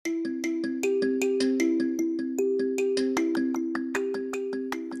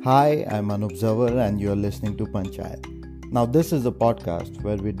Hi, I'm an observer and you're listening to Panchayat. Now, this is a podcast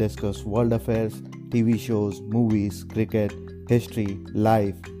where we discuss world affairs, TV shows, movies, cricket, history,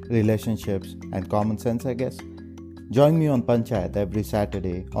 life, relationships, and common sense, I guess. Join me on Panchayat every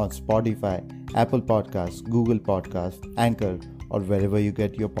Saturday on Spotify, Apple Podcasts, Google Podcasts, Anchor, or wherever you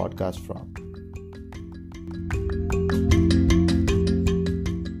get your podcast from.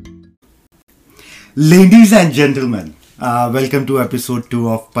 Ladies and gentlemen, welcome to episode 2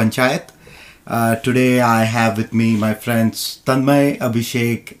 of Panchayat. Today I have with me my friends Tanmay,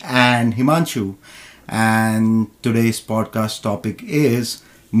 Abhishek and Himanshu, and today's podcast topic is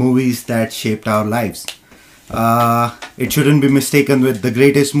movies that shaped our lives. It shouldn't be mistaken with the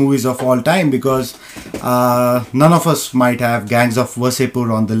greatest movies of all time because none of us might have Gangs of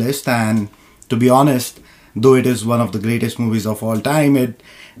Wasseypur on the list, and to be honest, though it is one of the greatest movies of all time, it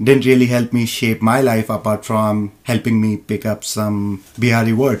didn't really help me shape my life apart from helping me pick up some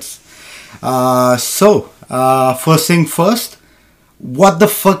Bihari words. First thing first, what the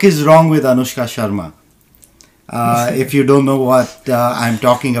fuck is wrong with Anushka Sharma? If you don't know what I'm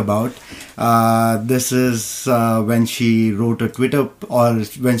talking about, this is when she wrote a Twitter or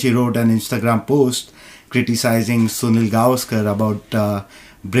when she wrote an Instagram post criticizing Sunil Gavaskar about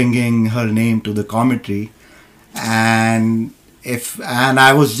bringing her name to the commentary, and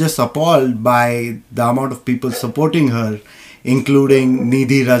I was just appalled by the amount of people supporting her, including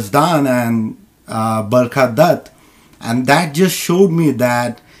Nidhi Razdan and Barkha Dutt, and that just showed me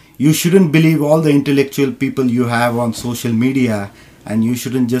that you shouldn't believe all the intellectual people you have on social media, and you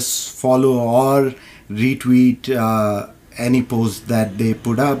shouldn't just follow or retweet any post that they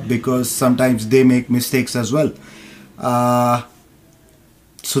put up because sometimes they make mistakes as well.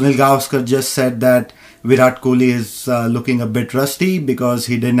 Sunil Gavaskar just said that Virat Kohli is looking a bit rusty because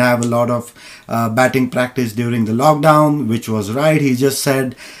he didn't have a lot of batting practice during the lockdown, which was right. He just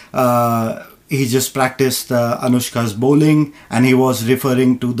said he just practiced Anushka's bowling, and he was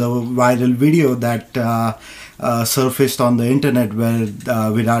referring to the viral video that surfaced on the internet where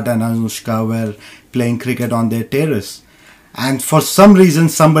Virat and Anushka were playing cricket on their terrace. And for some reason,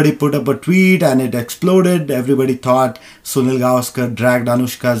 somebody put up a tweet and it exploded. Everybody thought Sunil Gavaskar dragged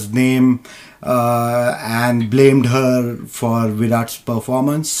Anushka's name and blamed her for Virat's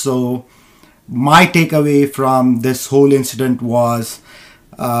performance. So my takeaway from this whole incident was,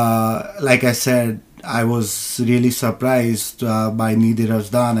 like I said, I was really surprised by Nidhi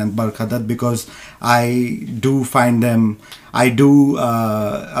Razdan and Barkha Dutt because I do find them, I do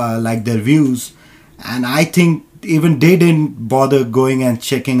like their views, and I think even they didn't bother going and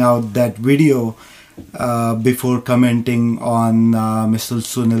checking out that video before commenting on Mr.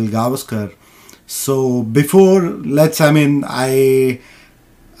 Sunil Gavaskar. So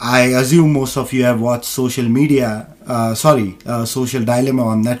I assume most of you have watched Social Dilemma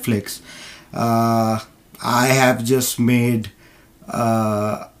on Netflix. I have just made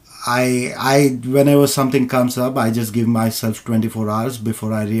whenever something comes up, I just give myself 24 hours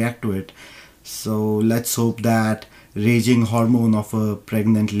before I react to it. So let's hope that raging hormone of a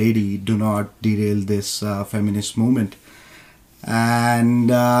pregnant lady do not derail this feminist movement.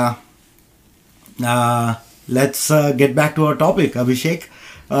 And let's get back to our topic, Abhishek.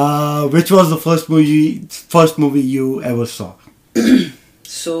 Which was the first movie you ever saw?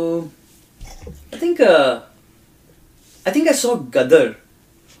 So, I think I saw Gadar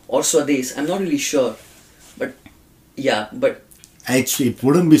or Swades. I'm not really sure, but yeah, but. Actually, it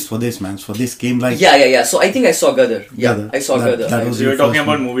wouldn't be Swades, man. Swades came like... Yeah. So I think I saw Gadar. Yeah, Gadar. I saw Gadar. That was you're talking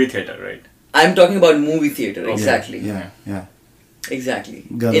about movie theatre, right? I'm talking about movie theatre, exactly. Yeah. Exactly.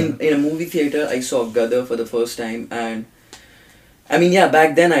 Gadar. In a movie theatre, I saw Gadar for the first time, and I mean, yeah,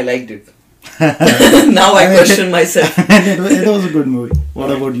 back then I liked it. Now I question myself. It was a good movie.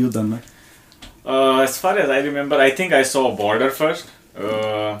 What about you, Tanmay? As far as I remember, I think I saw Border first.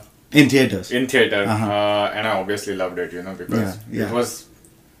 In theaters. And I obviously loved it, because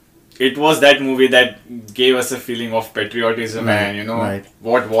it was that movie that gave us a feeling of patriotism and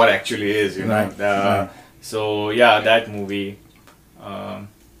what war actually is, So yeah, that movie.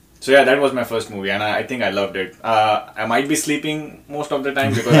 That was my first movie, and I think I loved it. I might be sleeping most of the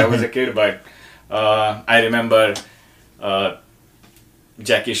time because I was a kid, but I remember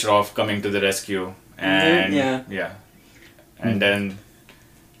Jackie Shroff coming to the rescue, and and then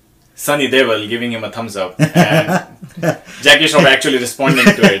Sunny Deol giving him a thumbs up, and Jackie Shroff actually responding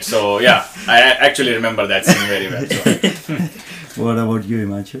to it. So yeah, I actually remember that scene very well. So. What about you,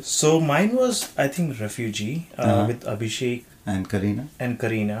 Himanshu? So mine was, I think, Refugee with Abhishek and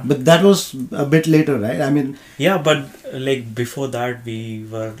Kareena. But that was a bit later, right? I mean... Yeah, but like before that we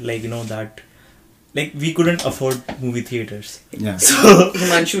were like, that like we couldn't afford movie theaters. Yeah. So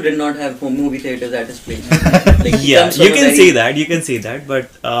Himanshu did not have home movie theaters at his place. Like, he Yeah, comes from you a can very- say that. You can say that, but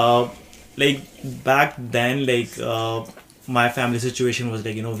like back then, like my family situation was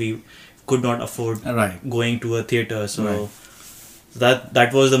like, you know, we could not afford Right. going to a theater, so Right.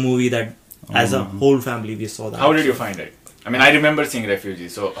 that was the movie that as a whole family we saw that. How did you find it? I mean, I remember seeing Refugee.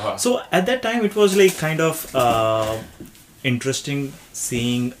 So So at that time, it was like kind of interesting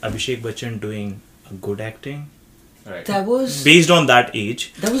seeing Abhishek Bachchan doing good acting right. That was based on that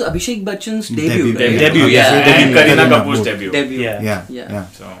age. Abhishek Bachchan's Debut. debut, right? Debut, Okay. yeah. And Debut. Kareena Kareena Kapoor's Kapoor. debut. Debut. Yeah. Yeah. Yeah. Yeah.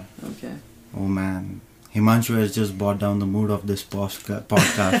 So Okay. Oh man, Himanshu has just brought down the mood of this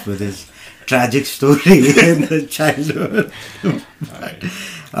podcast with his tragic story in the childhood. alright.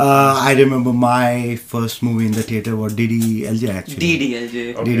 I remember my first movie in the theater was DDLJ actually.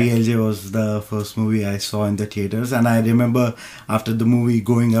 DDLJ. Okay. DDLJ was the first movie I saw in the theaters, and I remember after the movie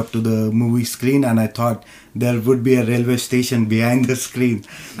going up to the movie screen, and I thought there would be a railway station behind the screen.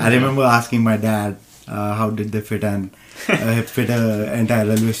 I remember asking my dad, how did they fit an entire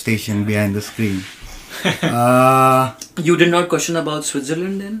railway station behind the screen? You did not question about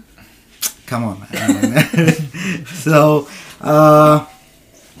Switzerland then? Come on, man. So,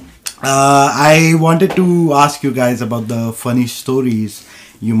 I wanted to ask you guys about the funny stories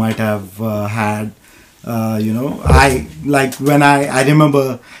you might have had. I like when I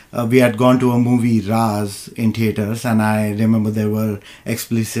remember we had gone to a movie Raz in theaters, and I remember there were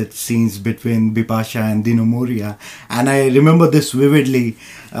explicit scenes between Bipasha and Dino Moria, and I remember this vividly.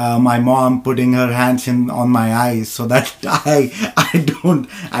 My mom putting her hands on my eyes so that I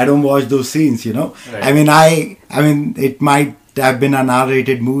don't watch those scenes. You know, Right. I mean it might have been an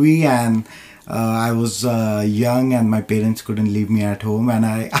R-rated movie, and I was young and my parents couldn't leave me at home, and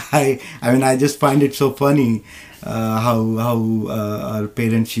I just find it so funny how our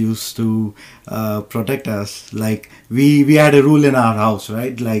parents used to protect us. Like we had a rule in our house,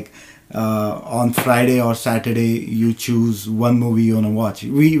 right? Like on Friday or Saturday you choose one movie you want to watch.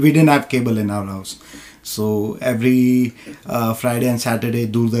 We didn't have cable in our house, so every Friday and Saturday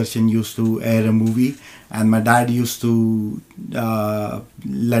Doordarshan used to air a movie, and my dad used to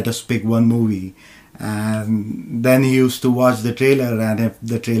let us pick one movie, and then he used to watch the trailer, and if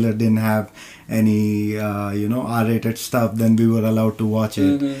the trailer didn't have any R-rated stuff, then we were allowed to watch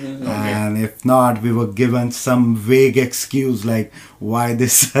it. And if not, we were given some vague excuse like why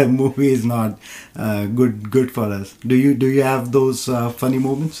this movie is not good for us. Do you have those funny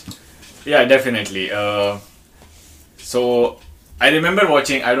moments? Yeah, definitely. So I remember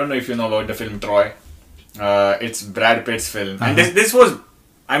watching. I don't know if you know about the film Troy. It's Brad Pitt's film, and this was.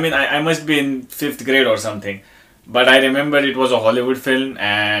 I mean, I must be in 5th grade or something, but I remember it was a Hollywood film,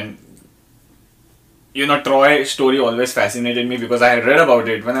 and Troy story always fascinated me because I had read about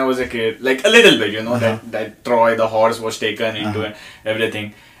it when I was a kid, like a little bit, that Troy, the horse, was taken into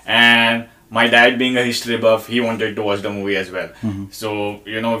everything, and my dad being a history buff, he wanted to watch the movie as well. So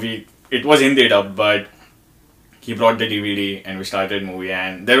it was Hindi dub, but he brought the DVD and we started movie,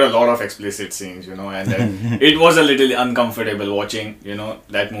 and there were a lot of explicit scenes, and then it was a little uncomfortable watching,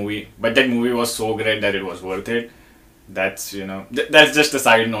 that movie, but that movie was so great that it was worth it. That's that's just a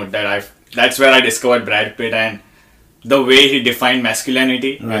side note that's where I discovered Brad Pitt and the way he defined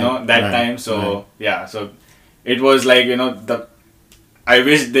masculinity, time. So so it was like I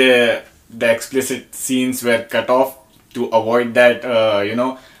wish the explicit scenes were cut off to avoid that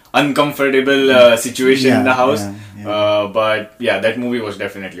uncomfortable situation in the house. But that movie was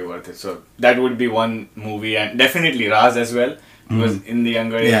definitely worth it. So that would be one movie, and definitely Raz as well, because in the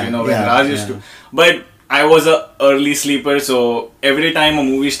younger age, when Raz used to. But I was a early sleeper, so every time a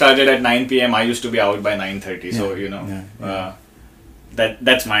movie started at 9 p.m, I used to be out by 9:30. So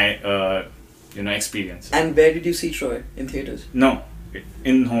that's my experience. And where did you see Troy? In theaters? No,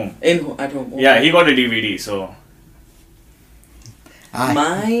 in home. At home. Okay. Yeah, he got a DVD. So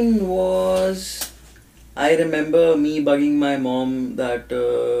Mine was, I remember me bugging my mom that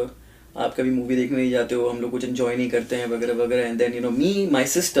आप कभी movie देखने नहीं जाते हो, हम लोग कुछ enjoy नहीं करते हैं वगैरह वगैरह, and then my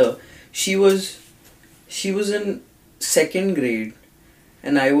sister, she was in 2nd grade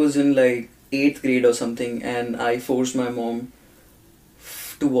and I was in like 8th grade or something, and I forced my mom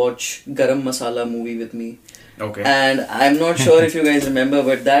to watch Garam Masala movie with me. okay. And I'm not sure if you guys remember,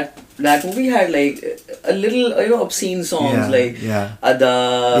 but that movie had like a little obscene songs like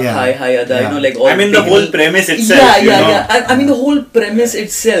Ada, Hi Ada, like all. I mean the whole premise itself. I mean the whole premise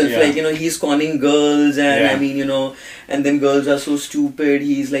itself, like he's conning girls, and I mean and then girls are so stupid.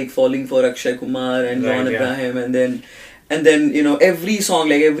 He's like falling for Akshay Kumar and John Abraham, and then every song,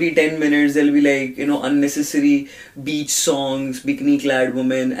 like every 10 minutes there'll be like unnecessary beach songs, bikini clad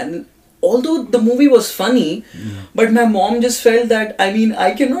women, and although the movie was funny, but my mom just felt that, I mean,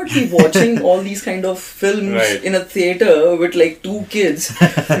 I cannot be watching all these kind of films in a theater with like 2 kids.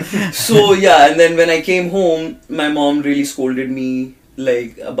 So yeah, and then when I came home, my mom really scolded me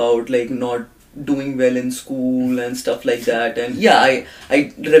like about like not doing well in school and stuff like that. And yeah,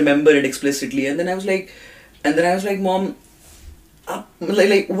 I remember it explicitly. And then I was like, Mom,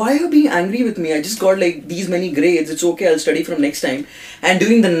 like why are you being angry with me? I just got like these many grades. It's okay, I'll study from next time. And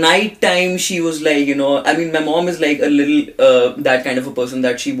during the night time, she was like, you know, I mean, my mom is like a little that kind of a person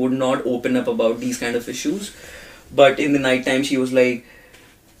that she would not open up about these kind of issues. But in the night time, she was like,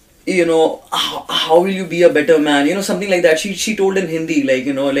 you know, how will you be a better man? You know, something like that. She told in Hindi, like,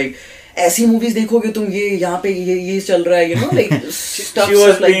 you know, like, ऐसी movies देखोगे तुम, ये यहाँ पे ये चल रहा है, you know, like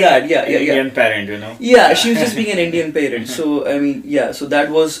stuff like that. Yeah. Indian parent, you know. Yeah, she was just being an Indian parent. So I mean, yeah, so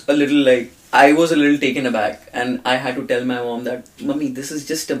that was a little like, I was a little taken aback, and I had to tell my mom that, Mummy, this is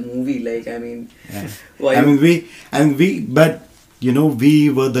just a movie. Like, I mean, why? But you know, we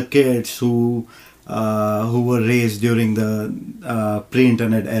were the kids who were raised during the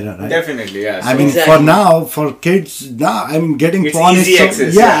pre-internet era, right? Definitely, yeah. I mean, for kids now, I'm getting it's porn. Easy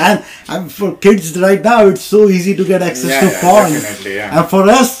access, and for kids right now, it's so easy to get access to porn. Definitely, yeah. And for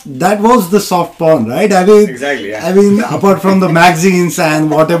us, that was the soft porn, right? I mean, exactly, yeah. I mean, apart from the magazines and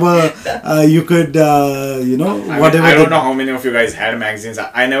whatever you could, you know, whatever. I don't know how many of you guys had magazines.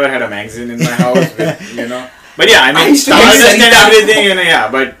 I never had a magazine in my house, with, you know. But yeah, I mean, I understand everything, you know, yeah,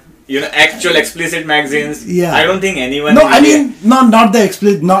 but. You know, actual explicit magazines. Yeah. I don't think anyone. No, really, I mean, not the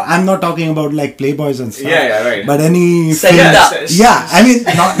explicit. No, I'm not talking about like Playboys and stuff. Yeah, right. But any. I mean,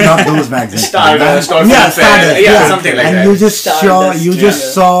 not those magazines. Stardust, something like that. And you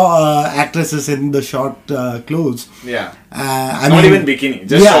just saw actresses in the short clothes. Yeah. Not even bikini.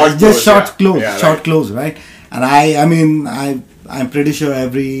 Just short clothes. Short clothes, right? And I mean, I'm pretty sure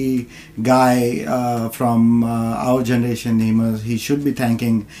every guy from our generation, he should be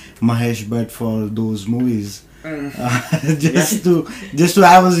thanking Mahesh Bhatt for those movies, just to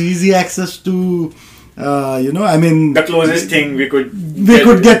have easy access to, you know, I mean, the closest thing we could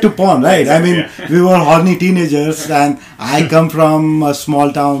get to porn, right? I mean, we were horny teenagers, and I come from a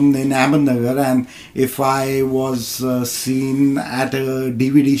small town in Ahmednagar, and if I was seen at a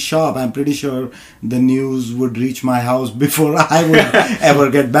DVD shop, I'm pretty sure the news would reach my house before I would ever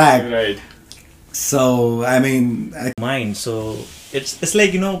get back. Right. So I mean, mine. So it's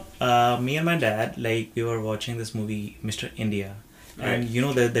like, you know, me and my dad, like, we were watching this movie, Mr. India. And you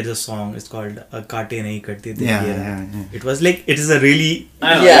know, there's a song, it's called Kaate Nahi Karte Dil. Yeah. It was like, it is a really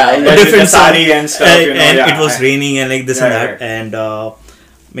different sari and stuff, you know, and it was raining and like this and that, and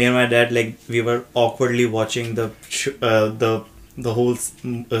me and my dad, like, we were awkwardly watching the whole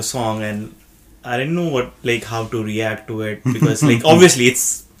song, and I didn't know how to react to it, because like obviously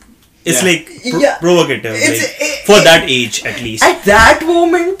it's provocative, for that age at least. At that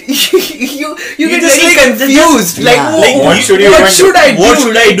moment, you get very confused. What should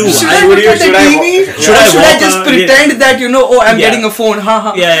I do? Should I look at the TV? Should I just pretend that, you know, I'm getting a phone?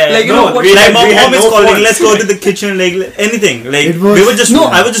 Like, you know, my mom is calling. Let's go to the kitchen. Like anything. Like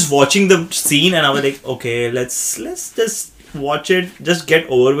I was just watching the scene, and I was like, okay, let's just watch it. Just get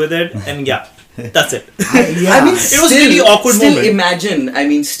over with it, and that's it. I mean, it was really awkward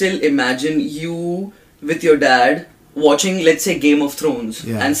moment. Still imagine you with your dad watching, let's say, Game of Thrones,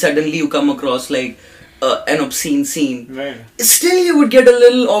 and suddenly you come across like an obscene scene. Right. Still, you would get a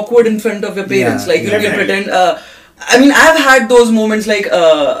little awkward in front of your parents. Like, you can pretend. I mean, I've had those moments like,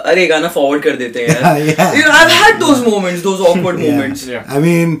 "Arey, gana forward kar dete hain." You know, I've had those moments, those awkward moments. Yeah. I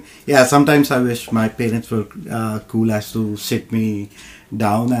mean, sometimes I wish my parents were cool as to sit me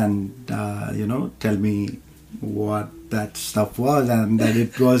down and you know, tell me what that stuff was, and that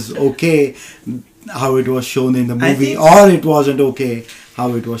it was okay how it was shown in the movie, or it wasn't okay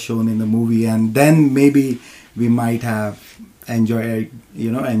how it was shown in the movie, and then maybe we might have enjoyed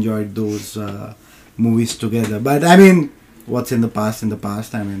those movies together. But I mean, what's in the past,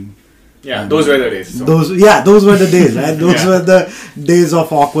 I mean, those were the days. So. Those were the days, right? Those were the days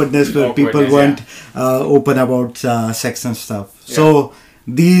of awkwardness where people weren't open about sex and stuff. So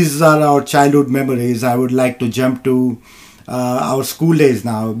these are our childhood memories. I would like to jump to our school days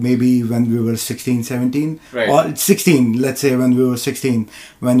now, maybe when we were 16, 17, or 16, let's say when we were 16,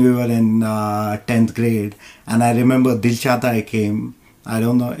 when we were in 10th grade. And I remember Dil Chahta Hai came. I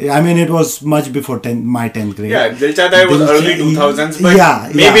don't know. I mean, it was much before my 10th grade. Yeah, Dil Chahta Hai was early 2000s,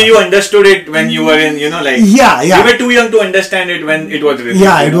 but maybe you understood it when you were in, you know, like... You were too young to understand it when it was released.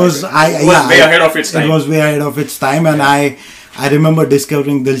 Yeah, it was... It was way ahead of its time. It was way ahead of its time, and I remember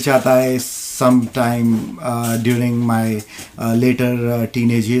discovering Dil Chahta Hai sometime during my later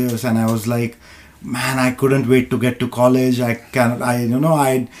teenage years, and I was like, man, I couldn't wait to get to college. I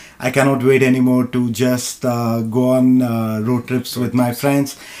cannot wait anymore to just go on road trips with my friends.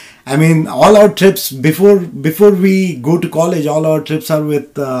 I mean, all our trips before we go to college, all our trips are with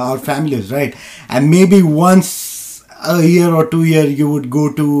our families, right? And maybe once a year or 2 year, you would go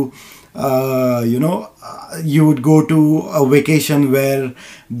to you would go to a vacation where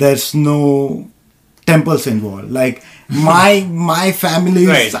there's no temples involved. Like my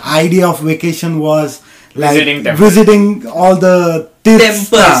family's idea of vacation was like visiting all the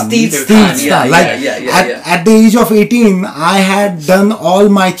temples. At the age of 18, I had done all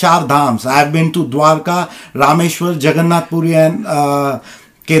my 4 dhams. I have been to Dwarka, Rameshwar, Jagannath Puri, and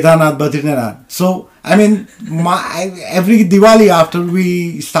Kedarnath, Badrinath. So I mean, every Diwali after we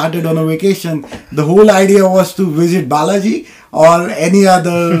started on a vacation, the whole idea was to visit Balaji or any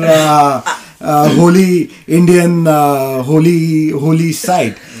other holy Indian holy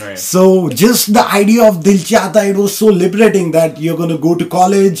site. Right. So just the idea of Dil Chahta, it was so liberating that you're going to go to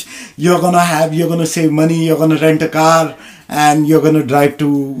college, you're going to save money, you're going to rent a car, and you're going to drive to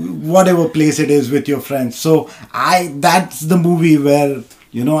whatever place it is with your friends. So that's the movie where,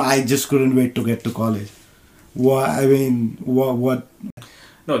 I just couldn't wait to get to college. What?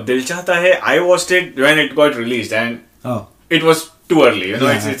 No, Dil Chahta Hai, I watched it when it got released, and it was too early.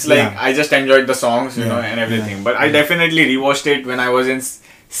 It's like I just enjoyed the songs, and everything. Yeah, but I definitely rewatched it when I was in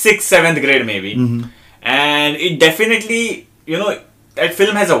 6th, 7th grade maybe, and it definitely, that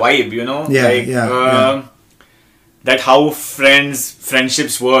film has a vibe. That how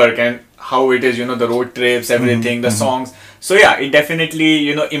friendships work and how it is, the road trips, everything, the songs. So yeah, it definitely,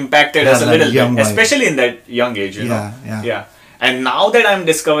 impacted us a little bit, especially in that young age, Yeah. And now that I'm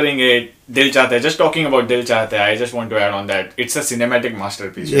discovering it, Dil Chahta Hai, just talking about Dil Chahta Hai, I just want to add on that it's a cinematic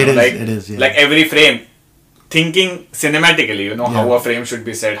masterpiece. It is. Like every frame, thinking cinematically, how a frame should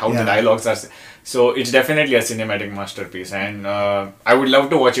be set, how the dialogues are. So it's definitely a cinematic masterpiece, and I would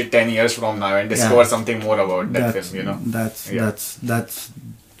love to watch it 10 years from now and discover something more about that film. That's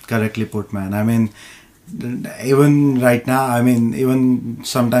correctly put, man. I mean, even right now, even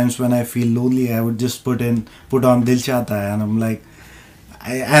sometimes when I feel lonely, I would just put on Dil Chahta Hai, and I'm like,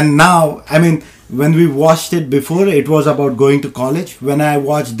 and now, when we watched it before, it was about going to college. When I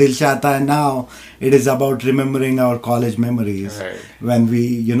watched Dil Chahta Hai now, it is about remembering our college memories. Right. When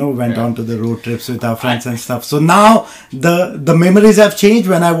we, went on to the road trips with our friends and stuff. So now the memories have changed.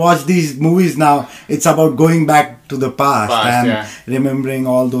 When I watch these movies now, it's about going back to the past and remembering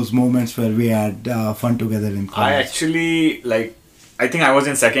all those moments where we had fun together in college. I think I was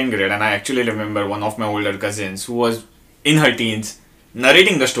in 2nd grade, and I actually remember one of my older cousins who was in her teens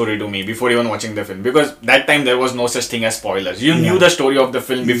narrating the story to me before even watching the film, because that time there was no such thing as spoilers. You knew the story of the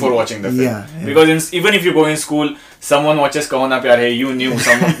film before watching the film. Because even if you go in school, someone watches Kaho Na Pyar Hai, you knew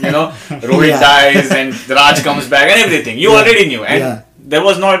someone, Rohit dies and Raj comes back and everything. You already knew, and there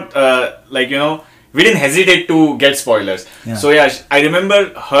was not we didn't hesitate to get spoilers. So I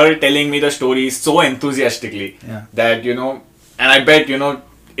remember her telling me the story so enthusiastically that and I bet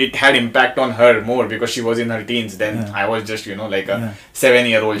it had impact on her more because she was in her teens. Then I was just like a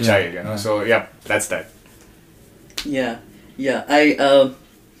 7-year-old child. So that's that. I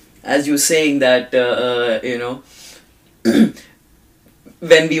as you were saying that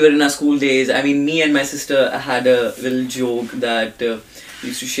when we were in our school days, me and my sister had a little joke that we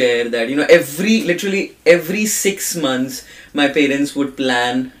used to share, that literally every 6 months my parents would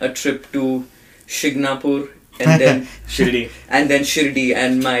plan a trip to Shignapur and then Shirdi,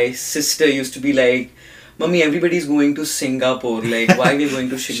 and my sister used to be like, "Mummy, everybody's going to Singapore, like why are we going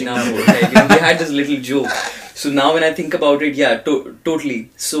to Shignapur?" We had this little joke. So now when I think about it,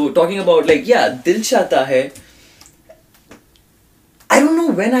 totally. So talking about Dil Chahta Hai, I don't know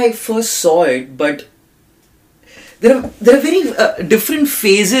when I first saw it, but there are very different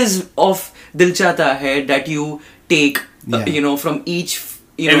phases of Dil Chahta Hai that you take, from each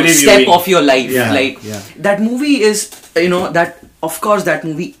step of your life. That movie is, that of course that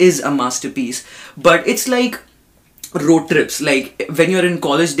movie is a masterpiece, but it's like road trips. Like when you're in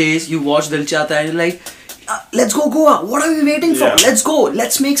college days, you watch Dil Chahta Hai and you're like, let's go Goa, what are we waiting for? Let's go,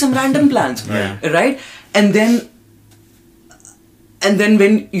 let's make some random plans. Right? And then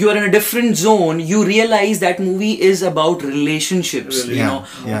when you're in a different zone, you realize that movie is about relationships.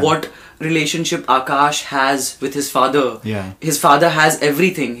 What relationship Akash has with his father. His father has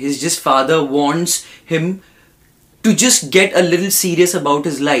everything. His father wants him to just get a little serious about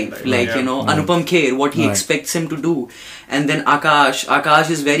his life, like you know, Anupam Kher, what he expects him to do. And then Akash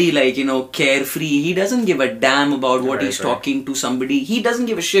is very like, you know, carefree. He doesn't give a damn about what he's talking to somebody. He doesn't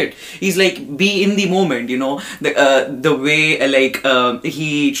give a shit. He's like, be in the moment, you know. The way like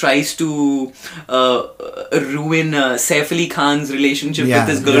he tries to ruin Saif Ali Khan's relationship with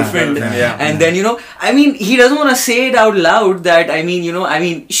his girlfriend, and then, you know, I mean, he doesn't want to say it out loud that, I mean, you know, I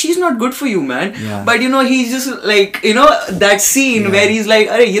mean, she's not good for you, man. But you know, he's just like, you know, that scene where he's like,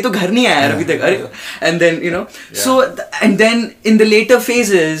 "Arey, ye to ghar nahi aaya abhi tak." Arey. And then, you know, so and then in the later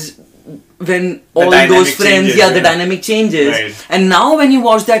phases, when all those friends, the dynamic changes, and now when you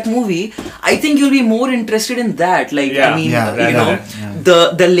watch that movie, I think you'll be more interested in that. Like, I mean, you know,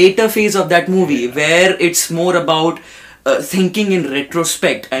 the later phase of that movie where it's more about thinking in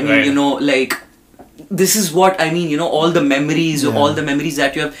retrospect. I mean, you know, like, this is what I mean, you know, all the memories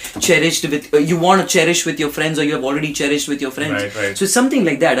that you have cherished with, you want to cherish with your friends, or you have already cherished with your friends. So it's something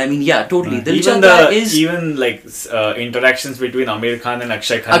like that. I mean, totally. Dil Chahta is even like interactions between Aamir Khan and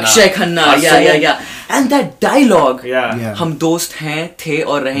Akshay Khanna. And that dialogue, हम दोस्त हैं, थे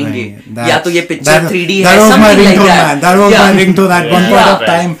और रहेंगे, या तो ये picture 3D है, something like that. That was my ringtone at one point of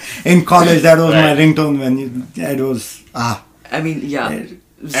time in college. That was my ringtone when it was I mean,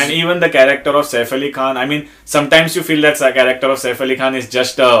 and even the character of Saif Ali Khan, I mean, sometimes you feel that the character of Saif Ali Khan is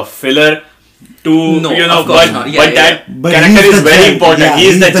just a filler to, you know, but that character is very important. He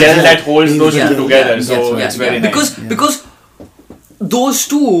is the gel that holds those two together. So it's very nice. Because those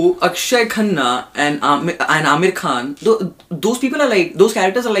two, Akshay Khanna and Aamir Khan, those people are like, those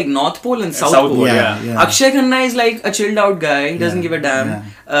characters are like North Pole and South Pole. Akshay Khanna is like a chilled out guy. He doesn't give a damn.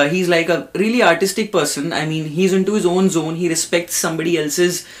 He's like a really artistic person. I mean, he's into his own zone. He respects somebody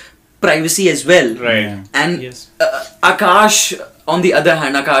else's privacy as well. And Akash, on the other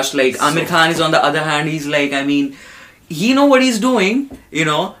hand, like Aamir Khan is on the other hand, he's like, I mean, he know what he's doing, you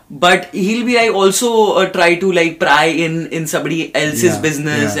know, but he'll be like also try to like pry in somebody else's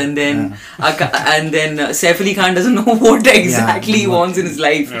business, and then Saif Ali Khan doesn't know what exactly he wants in his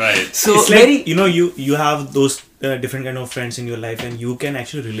life. So it's like, you know, you have those different kind of friends in your life, and you can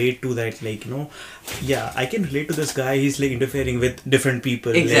actually relate to that, like, you know, I can relate to this guy, he's like interfering with different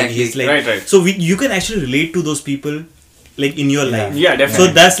people, like, he's like so you can actually relate to those people like in your life. Definitely. So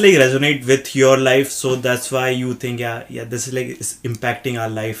that's like resonate with your life, so that's why you think this is like is impacting our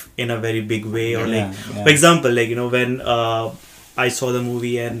life in a very big way, or like for example, like, you know, when I saw the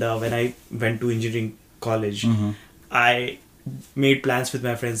movie and when I went to engineering college, I made plans with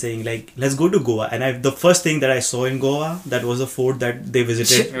my friends saying like, let's go to Goa, and the first thing that I saw in Goa, that was a fort that they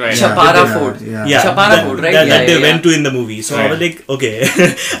visited, Chapara Fort. Chapara Fort, right? That they went to in the movie. So I was like, okay,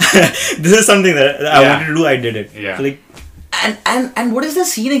 this is something that I wanted to do. I did it. So like, and what is the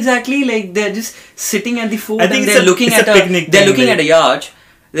scene exactly? Like, they're just sitting at the fort, and they're looking at a yacht.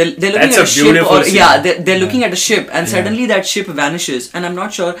 They're looking at a ship, or they're looking at a ship, and suddenly that ship vanishes. And I'm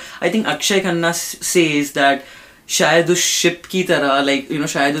not sure. I think Akshay Khanna says that शायद उस ship की तरह, like, you know,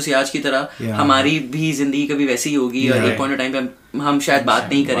 शायद उस याच की तरह हमारी भी जिंदगी कभी वैसी ही होगी, और एक पॉइंट ऑफ टाइम पे हम शायद बात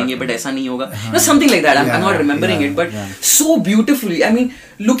नहीं करेंगे, बट ऐसा नहीं होगा, something like that. I am not remembering it, but so beautifully. I mean,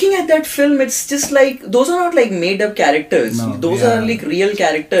 looking at that film, it's just like, those are not like made up characters. Those are like real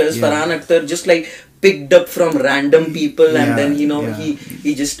characters. Farhan Akhtar just like picked up from random people, and then, you know,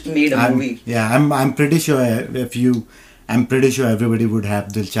 he just made a movie. I'm pretty sure I'm pretty sure everybody would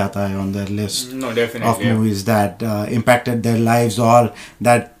have Dil Chahta Hai on their list of movies that impacted their lives, or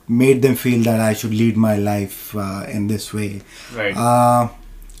that made them feel that I should lead my life in this way.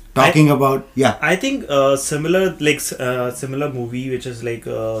 Talking about I think similar movie which is like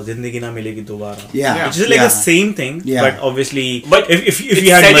Zindagi Na Milegi Dobara, which is like the same thing, but obviously, if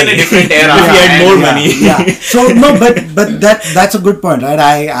you had money, in a different era, if you had more money, so no, but that's a good point,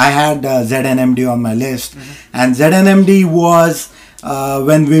 right? I had ZNMD on my list, and ZNMD was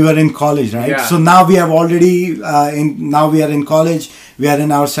when we were in college, right? So now we have already now we are in college, we are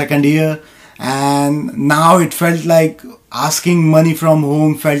in our second year, and now it felt like asking money from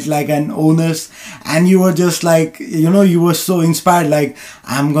home felt like an onus, and you were just like, you know, you were so inspired, like,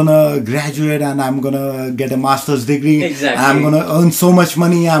 I'm gonna graduate and I'm gonna get a master's degree, I'm gonna earn so much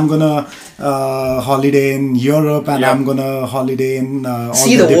money, I'm gonna holiday in Europe, and I'm gonna holiday in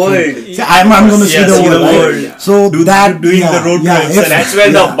see the world. I'm gonna see the world. Right? So that doing the road trip, that's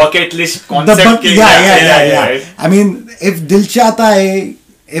where the bucket list concept came. I mean, if Dil Chahta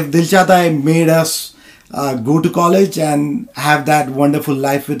Hai made us go to college and have that wonderful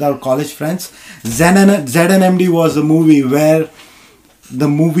life with our college friends, ZNMD was a movie where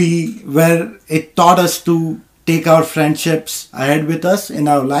it taught us to take our friendships ahead with us in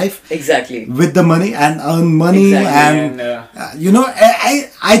our life. Exactly. With the money and earn money. Exactly. And you know,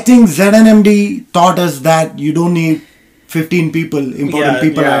 I think ZNMD taught us that you don't need 15 important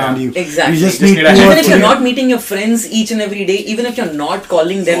people around you. Exactly. You just need even if you're not meeting your friends each and every day, even if you're not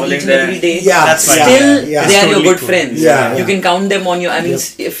calling them each and every day, that's still they are totally your good true. friends. You can count them on your, I mean, Yep.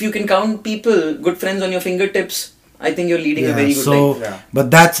 if you can count people, good friends on your fingertips, I think you're leading a very good life.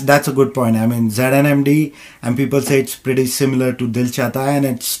 But that's a good point. I mean, ZNMD, and people say it's pretty similar to Dil Chahta Hai, and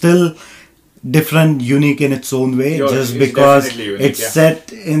it's still different, unique in its own way, just because it's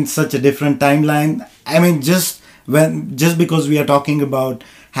set in such a different timeline. I mean, just because we are talking about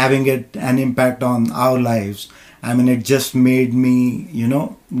having it an impact on our lives, I mean, it just made me, you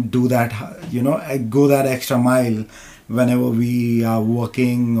know, do that, you know, go that extra mile whenever we are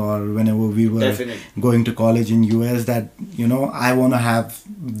working or whenever we were going to college in US, that, you know, I want to have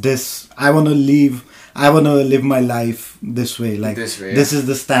this, I want to live my life this way, like this is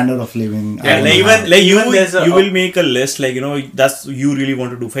the standard of living. You will make a list, like, you know, that's you really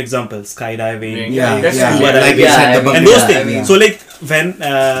want to do, for example, skydiving, like you said, and those things. So like when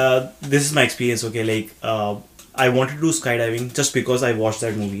this is my experience, okay, like I wanted to do skydiving just because I watched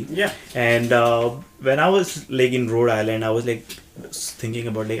that movie. And when I was like in Rhode Island, I was like thinking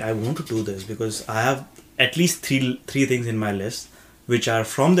about, like, I want to do this because I have at least three things in my list which are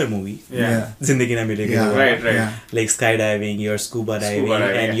from the movie. Zindagi Na Milegi. Right. Like skydiving, you're scuba diving,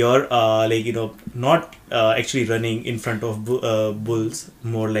 and you're like, you know, not actually running in front of bulls,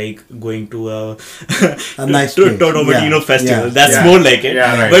 more like going to a nice Tomatillo festival. That's more like it.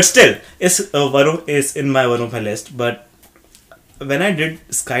 But still, it's in one of my list. But when I did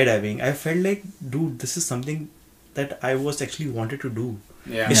skydiving, I felt like, dude, this is something that I was actually wanted to do.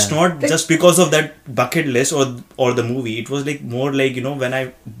 It's not just because of that bucket list or the movie. It was like more like, you know, when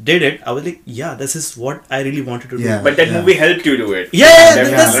I did it, I was like, yeah, this is what I really wanted to do. But that movie helped you do it.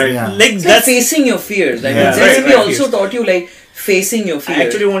 Like facing your fears. Like ZNMD also taught you, like, facing your fears. I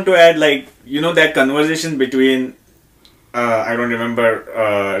actually want to add, like, you know, that conversation between I don't remember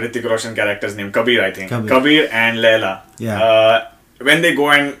Hrithik Roshan character's name, Kabir, I think. Kabir and Layla. When they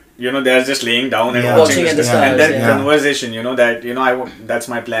go and, you know, they're just laying down and watching at the stars, and that conversation, you know, that, you know, that's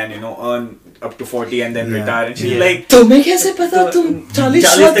my plan, you know, earn up to 40 and then retire. And she's like, तुम्हें कैसे पता तुम 40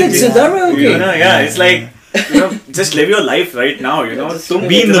 साल तक जिंदा रहोगे? You know, it's like, you know, just live your life right now, you know. तुम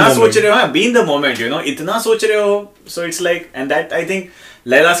be in the moment. सोच रहे हो, be in the moment, you know, इतना सोच रहे हो. So it's like, and that, I think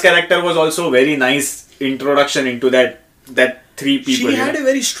Layla's character was also very nice introduction into that three people. She had a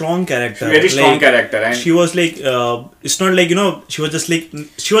very strong character. And she was like, it's not like, you know, she was just like,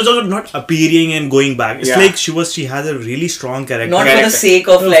 she was also not appearing and going back. It's like she had a really strong character. Not for the sake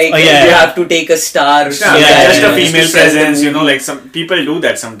of, like, you have to take a star. Just a female presence, you know, like some people do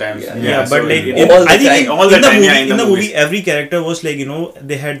that sometimes. But so like, I think in the movie, every character was like, you know,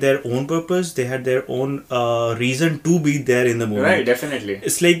 they had their own purpose, they had their own reason to be there in the movie. Right, definitely.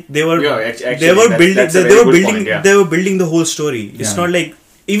 It's like they were building the whole story. It's not like,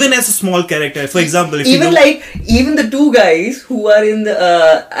 even as a small character, for example, if even the two guys who are in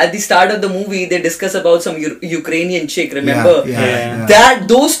the at the start of the movie, they discuss about some Ukrainian chick, remember? That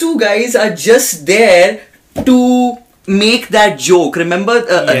those two guys are just there to make that joke. Remember,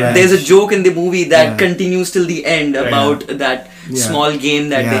 there's a joke in the movie that continues till the end about that small game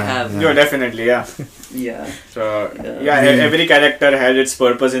that they have. Definitely, So every character had its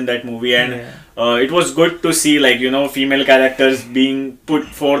purpose in that movie, and it was good to see, like, you know, female characters being put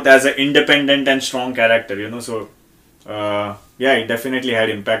forth as an independent and strong character, you know. So it definitely had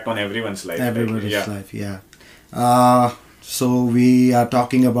impact on everyone's life. So we are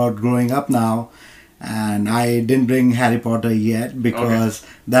talking about growing up now, and I didn't bring Harry Potter yet because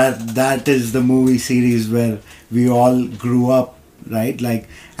that is the movie series where we all grew up, right? Like,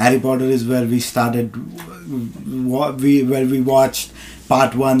 Harry Potter is where we started, where we watched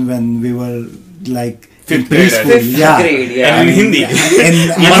part 1 when we were like in preschool. Fifth grade, and in Hindi. I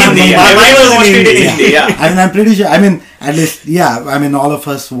mean, I'm pretty sure, I mean, at least, I mean, all of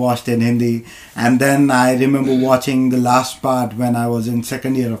us watched in Hindi. And then I remember watching the last part when I was in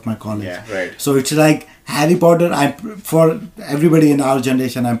second year of my college. So it's like Harry Potter, for everybody in our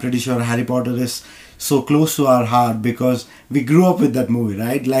generation, I'm pretty sure Harry Potter is so close to our heart because we grew up with that movie,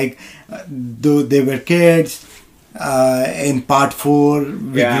 right? Like, though they were kids, in part 4,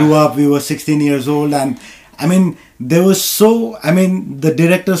 we grew up, we were 16 years old, and I mean, the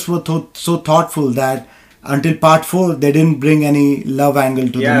directors were so thoughtful that until part 4, they didn't bring any love angle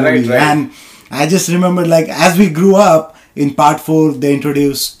to the movie. And I just remember, like, as we grew up, in part 4 they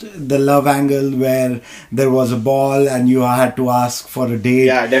introduced the love angle where there was a ball and you had to ask for a date.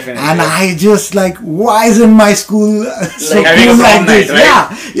 Yeah, definitely. And I just like, why isn't my school so having cool a prom like this? night,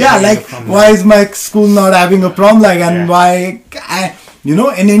 right? Yeah, like why is my school not having a prom like, and why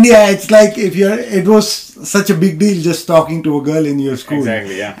in India it's like it was such a big deal just talking to a girl in your school.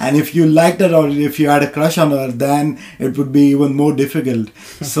 Exactly, yeah. And if you liked her or if you had a crush on her, then it would be even more difficult.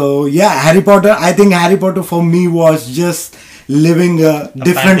 So yeah, Harry Potter, I think Harry Potter for me was just living a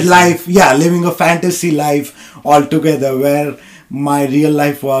different life. Yeah, living a fantasy life altogether, where my real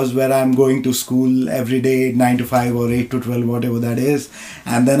life was where I'm going to school every day, 9 to 5 or 8 to 12, whatever that is.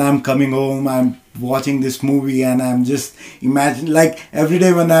 And then I'm coming home, I'm watching this movie, and I'm just imagine, like every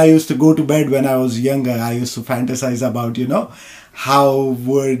day when I used to go to bed when I was younger, I used to fantasize about, how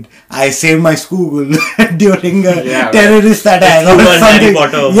would I save my school during a terrorist attack or something.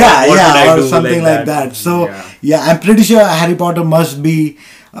 Or something like that. So I'm pretty sure Harry Potter must be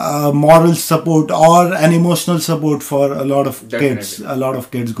moral support or an emotional support for a lot of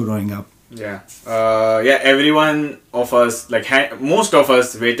kids growing up. Everyone of us, like most of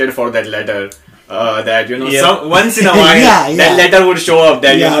us, waited for that letter. That once in a while that letter would show up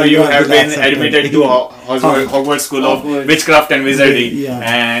that you have been admitted to Hogwarts School of Witchcraft and Wizardry,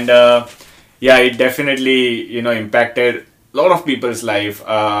 and it definitely impacted a lot of people's life.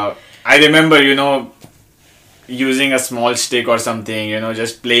 I remember using a small stick or something,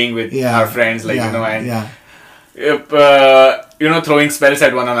 just playing with our friends, throwing spells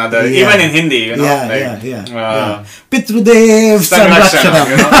at one another, even in Hindi, Pitrudev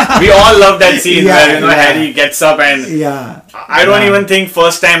Sanrakshanam, we all love that scene where Harry gets up and I don't even think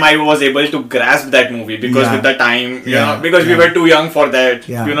first time I was able to grasp that movie because with the time, because we were too young for that,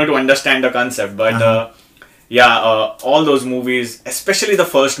 to understand the concept, but all those movies, especially the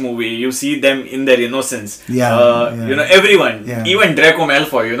first movie, you see them in their innocence. Everyone, even Draco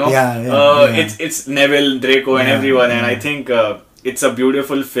Malfoy, it's Neville, Draco, and everyone, and I think it's a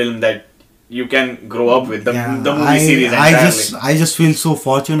beautiful film that you can grow up with the movie series entirely. I just feel so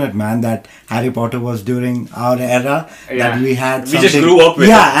fortunate, man, that Harry Potter was during our era that we had. We just grew up with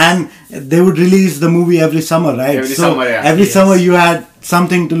it. And they would release the movie every summer, right? Every summer you had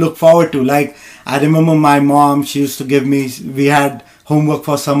something to look forward to. Like I remember my mom, she used to give me. We had homework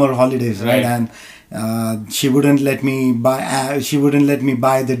for summer holidays, right? And she wouldn't let me buy. She wouldn't let me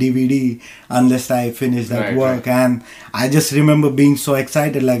buy the DVD unless I finished that work. And I just remember being so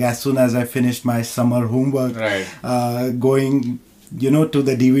excited. Like as soon as I finished my summer homework, going, to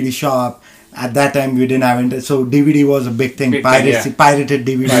the DVD shop. At that time, we didn't have internet, so DVD was a big thing. Pirated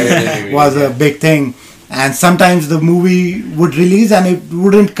DVD was a big thing. And sometimes the movie would release and it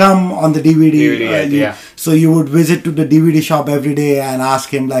wouldn't come on the DVD. So you would visit to the DVD shop every day and ask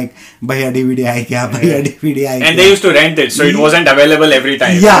him like, "Bhaiya DVD hai kya? Bhaiya DVD hai kya?" And they used to rent it, so it wasn't available every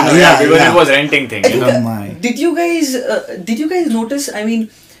time. Because it was renting thing. Did you guys notice? I mean,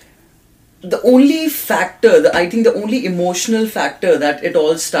 the only factor, I think the only emotional factor that it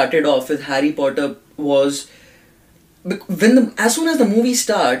all started off with Harry Potter was, as soon as the movie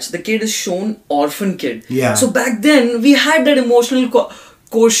starts, the kid is shown orphan kid. So back then we had that emotional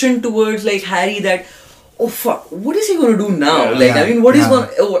quotient towards like Harry, that oh fuck, what is he going to do now? I mean, what is going?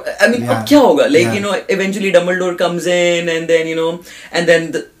 I mean, ab kya hoga? Like eventually Dumbledore comes in, and then and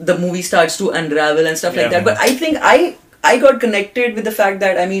then the movie starts to unravel and stuff like that. But I think I got connected with the fact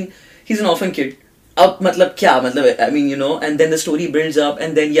that, I mean, he's an orphan kid. Matlab kya? I mean, and then the story builds up,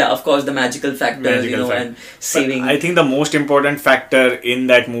 and then of course the magical factor, and saving. But I think the most important factor in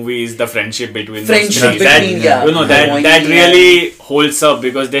that movie is the friendship between those three. That really holds up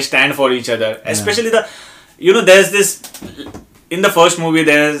because they stand for each other. Especially there's this in the first movie.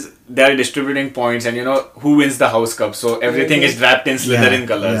 They're distributing points, and who wins the house cup. So everything is wrapped in Slytherin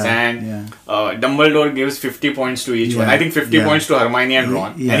colors, and Dumbledore gives 50 points to each one. I think 50 points to Hermione and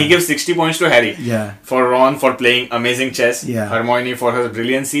Ron, and he gives 60 points to Harry. For Ron for playing amazing chess, Hermione for her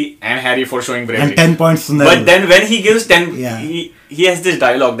brilliancy, and Harry for showing bravery. And 10 points to Neville. But then when he gives 10, he has this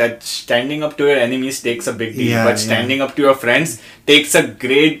dialogue that standing up to your enemies takes a big deal, but standing up to your friends takes a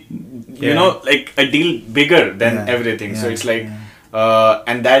great, like a deal bigger than everything. So it's like.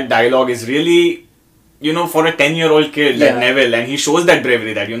 And that dialogue is really, for a 10-year-old kid like Neville, and he shows that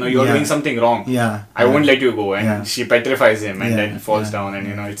bravery that, you're doing something wrong. I won't let you go. And she petrifies him and then falls down. And,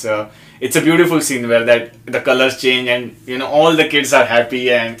 it's a beautiful scene where the colors change and, all the kids are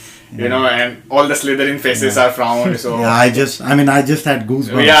happy and, and all the Slytherin faces are frowned. So I just had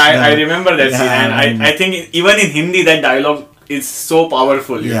goosebumps. I remember that scene. And I think even in Hindi, that dialogue is so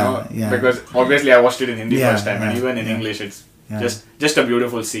powerful, because obviously I watched it in Hindi first time, and even in English, it's just a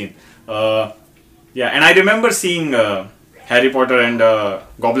beautiful scene. And I remember seeing Harry Potter and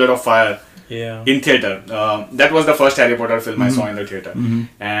Goblet of Fire in theater. That was the first Harry Potter film I saw in the theater.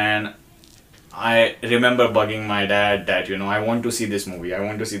 And I remember bugging my dad that, I want to see this movie.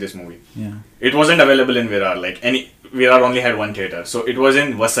 Yeah. It wasn't available in Virar. Virar only had one theater. So it was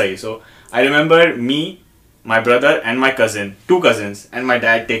in Vasai. So I remember me, my brother and my cousin, 2 cousins, and my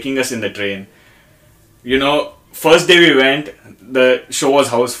dad taking us in the train. First day we went, the show was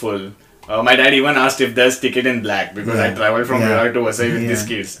house full. My dad even asked if there's ticket in black because I traveled from Virar to Vasai with these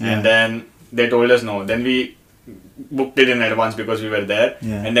kids. And then they told us no. Then we booked it in advance because we were there.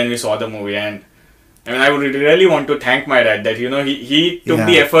 And then we saw the movie. And I would really want to thank my dad that, he took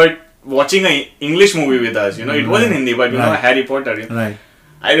the effort watching an English movie with us. It was in Hindi, but Harry Potter. Right.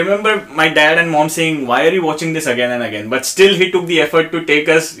 I remember my dad and mom saying, "Why are you watching this again and again?" But still, he took the effort to take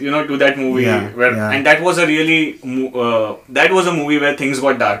us, to that movie. And that was a movie where things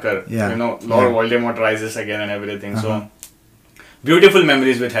got darker. Lord Voldemort rises again and everything. So beautiful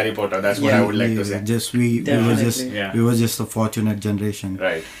memories with Harry Potter. That's what I would like to say. We were just a fortunate generation.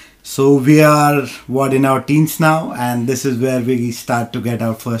 Right. So we are in our teens now, and this is where we start to get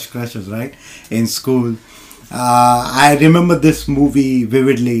our first crushes, right? In school. I remember this movie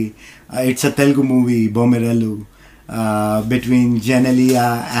vividly. It's a Telugu movie, Bomirelu, between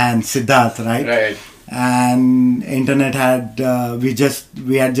Genelia and Siddharth, right? Right. And internet had we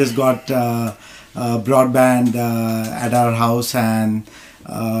had just got broadband at our house, and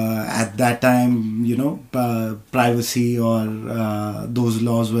at that time, privacy or those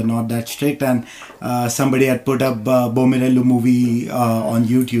laws were not that strict, and somebody had put up Bomirelu movie on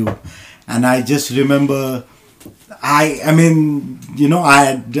YouTube, and I just remember. I had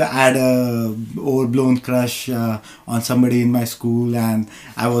a overblown crush on somebody in my school, and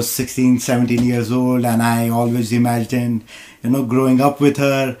I was 16, 17 years old, and I always imagined, growing up with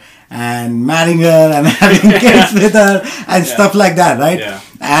her and marrying her and having kids with her and stuff like that, right? Yeah.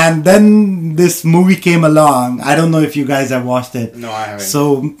 And then this movie came along. I don't know if you guys have watched it. No, I haven't.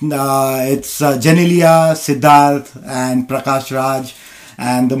 So it's Genelia, Siddharth, and Prakash Raj,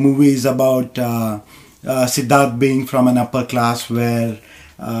 and the movie is about Siddharth being from an upper class where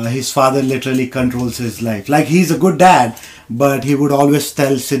his father literally controls his life. Like, he's a good dad, but he would always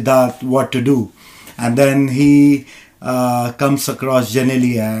tell Siddharth what to do. And then he comes across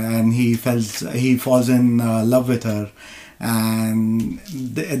Genelia, and he falls in love with her. And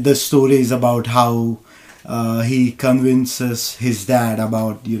the story is about how he convinces his dad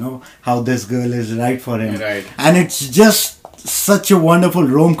about, how this girl is right for him. Right. And it's just such a wonderful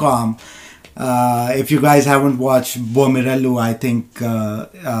rom-com. If you guys haven't watched Bomirelu, I think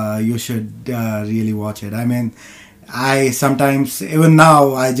you should really watch it. I mean, I sometimes, even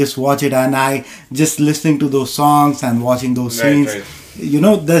now, I just watch it, and I just listening to those songs and watching those scenes. Right.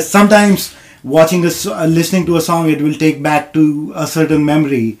 There's sometimes listening to a song, it will take back to a certain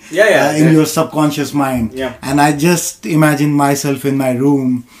memory in your subconscious mind. Yeah. And I just imagine myself in my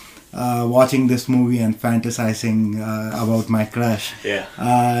room watching this movie and fantasizing about my crush. Yeah.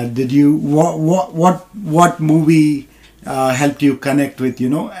 Did you what movie helped you connect with,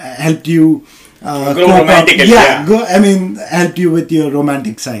 helped you grow romantically? Helped you with your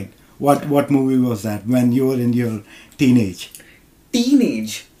romantic side? What movie was that when you were in your teenage?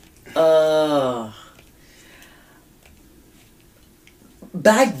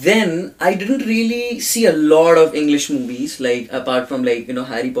 Back then, I didn't really see a lot of English movies, apart from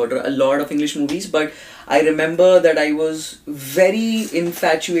Harry Potter, a lot of English movies, but I remember that I was very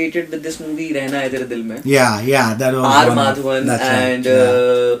infatuated with this movie, Rehna Hai Tere Dil Mein. Yeah, that was R. Madhavan and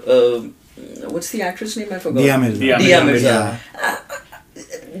what's the actress name? I forgot. Dia Mirza. Dia Mirza.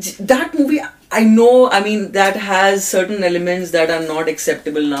 That movie, I know, that has certain elements that are not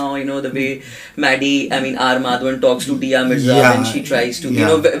acceptable now, the way Maddie, R. Madhavan talks to Dia Mirza when she tries to,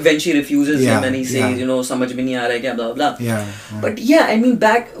 when she refuses him and he says, samajh mein nahi aa raha hai kya, blah, blah. But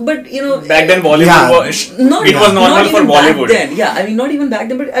back then Bollywood it was normal for Bollywood. Then, not even back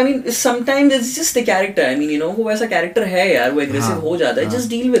then, but sometimes it's just a character. वो वैसा character है यार, वो aggressive हो जाता है, just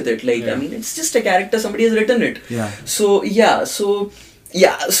deal with it. It's just a character, somebody has written it. So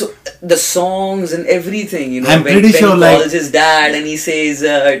the songs and everything, I'm when pretty sure calls his dad and he says,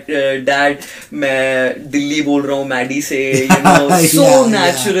 Dad, मैं दिल्ली बोल रहा हूँ Maddie से, so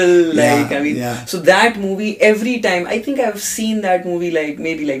natural, so that movie, every time, I think I've seen that movie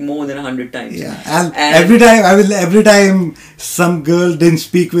maybe more than 100 times. And every time some girl didn't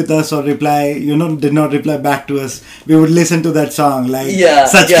speak with us or reply, did not reply back to us, we would listen to that song,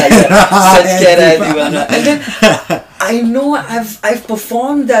 Sach Kehra Hai Deewana. And then I know I've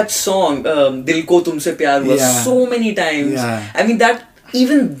performed that song, Dil Ko Tumse Pyar Hua, so many times. That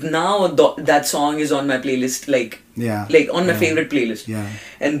even now that song is on my playlist Yeah. Like on my favorite playlist. Yeah.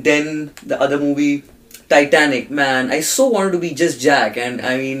 And then the other movie, Titanic, man, I so wanted to be just Jack, and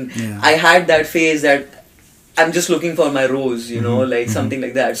I mean, I had that phase that I'm just looking for my Rose, you know, like something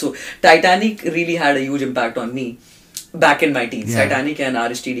like that. So Titanic really had a huge impact on me back in my teens. Titanic and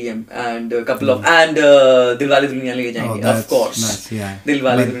RSTDM and a couple of Dilwale Dulhaniya Le Jayenge, of course. Nice, yeah.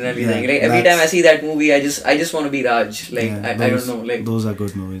 Dilwale Dulhaniya Le Jayenge. Like every time I see that movie, I just want to be Raj. Like I don't know, like those are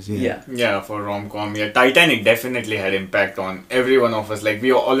good movies. Yeah, for rom-com. Yeah, Titanic definitely had impact on every one of us. Like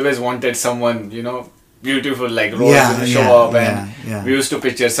we always wanted someone, you know, beautiful like Rose to show up, and we used to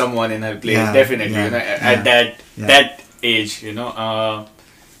picture someone in her place. Definitely, you know, at that age, you know.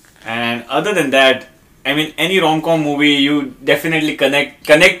 And other than that, I mean, any rom-com movie you definitely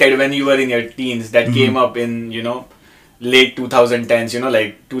connected when you were in your teens that came up in, you know, late 2010s, you know,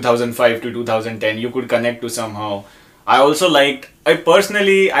 like 2005 to 2010, you could connect to somehow. I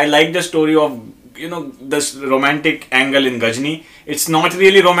personally liked the story of, you know, this romantic angle in Ghajini. It's not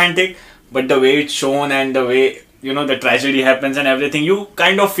really romantic, but the way it's shown and the way, you know, the tragedy happens and everything, you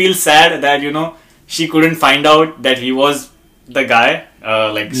kind of feel sad that, you know, she couldn't find out that he was the guy,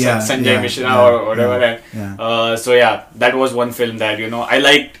 Sanjay Mishra or whatever. So yeah, that was one film that, you know, I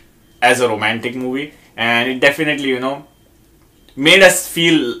liked as a romantic movie, and it definitely, you know, made us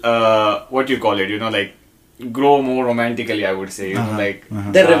feel what you call it, you know, like grow more romantically, I would say, you know, like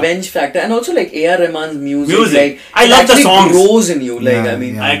the revenge factor, and also like A.R. Rahman's music. Like I love the songs. Grows in you, like I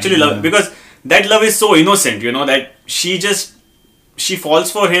mean, I actually love it because that love is so innocent, you know, that she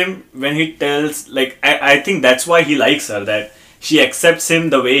falls for him when he tells, like, I think that's why he likes her, that she accepts him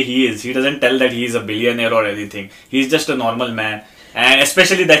the way he is. He doesn't tell that he's a billionaire or anything. He's just a normal man. And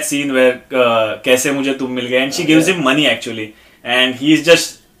especially that scene where Kaise Mujhe Tum Mil Gaye, and she gives him money actually, and he's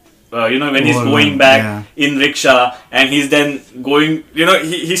just you know, when he's going back in rickshaw, and he's then going, you know,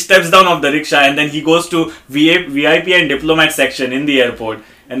 he steps down of the rickshaw and then he goes to VIP and diplomat section in the airport,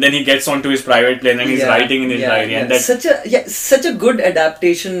 and then he gets onto his private plane and he's writing in his diary. And that's such a good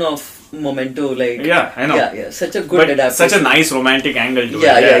adaptation of Memento, like I know, such a good adaptation, such a nice romantic angle to it.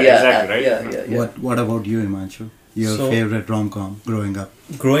 Exactly, right? What about you, Himanshu? Your favorite rom-com growing up?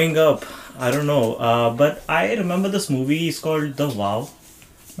 Growing up, I don't know, but I remember this movie is called The Vow.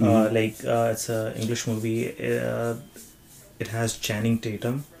 It's an English movie. It has Channing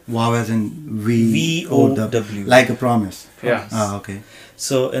Tatum. Wow, as in V-O-W. Like a promise. Yeah. Okay.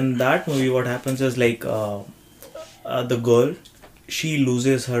 So in that movie, what happens is like the girl, she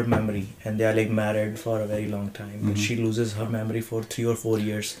loses her memory, and they are like married for a very long time. But she loses her memory for 3 or 4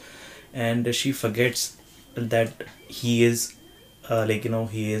 years, and she forgets that he is,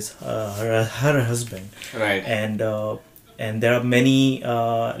 he is her husband. Right. And there are many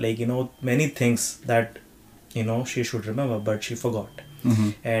many things that, you know, she should remember, but she forgot.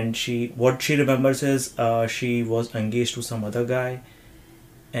 And what she remembers is she was engaged to some other guy,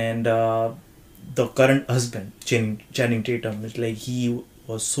 and the current husband, Channing Tatum, is like, he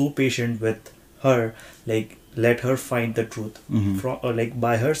was so patient with her, like let her find the truth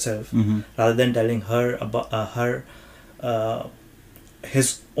by herself, rather than telling her about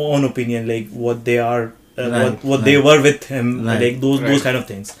his own opinion, like what they are. They were with him, like those kind of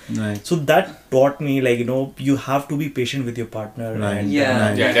things. So that taught me, like, you know, you have to be patient with your partner, and you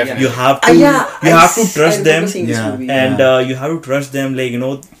have to trust them, and you have to trust them, like, you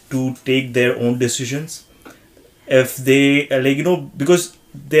know, to take their own decisions. If they like, you know, because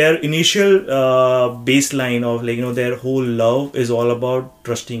their initial baseline of, like, you know, their whole love is all about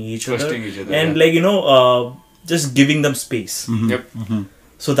trusting each other, and like, you know, just giving them space.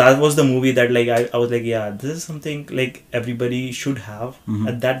 So that was the movie that, like, I was like, yeah, this is something like everybody should have,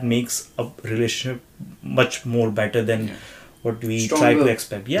 and that makes a relationship much more better than what we try to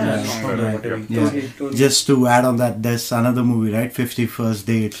expect. Just to add on that, there's another movie, right? 50 First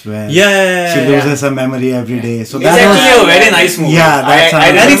Dates, where she loses her memory every day. So it's actually a very nice movie. I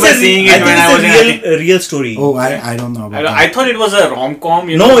remember seeing it when I was a real story. Oh, I don't know about that. I thought it was a rom-com.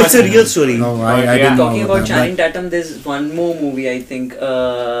 No, it's a real story. No, I didn't know. Talking about Channing Tatum, there's one more movie I think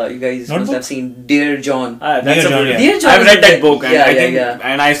you guys must have seen, Dear John. That's a movie. Dear John, I've read that book, and I think,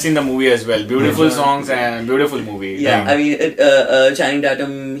 and I've seen the movie as well. Beautiful songs and beautiful movie. I mean, Channing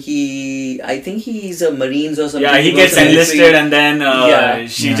Tatum, I think he's a Marines or something. Yeah, he gets enlisted, and then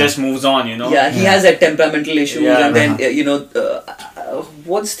she just moves on, you know. Yeah, he has that temperamental issues, and then you know,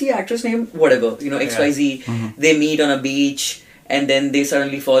 what's the actress name? Whatever, you know, XYZ. They meet on a beach, and then they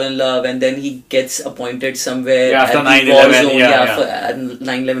suddenly fall in love, and then he gets appointed somewhere after at 9/11, the war zone, at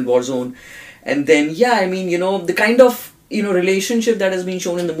 9/11 war zone, and then I mean, you know, the kind of, you know, relationship that has been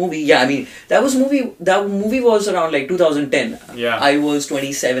shown in the movie. I mean, that movie was around like 2010. Yeah. I was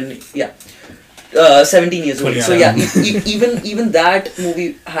 27. Yeah. 17 years old. So yeah, even that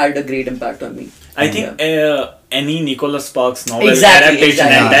movie had a great impact on me. I think any Nicholas Sparks novel adaptation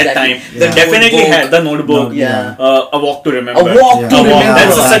at that time definitely had The Notebook, A Walk to Remember.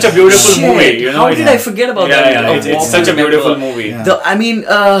 That's such a beautiful movie. You know, how did I forget about that? It's such a beautiful movie.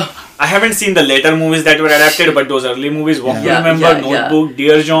 I haven't seen the later movies that were adapted, but those early movies, Walk to Remember, Notebook,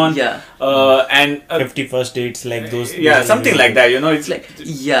 Dear John, and 50 First Dates, like those. Something like that. You know, it's like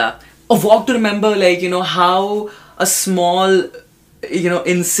A Walk to Remember, like, you know, how a small, you know,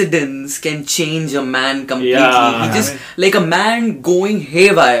 incidents can change a man completely. He just, like a man going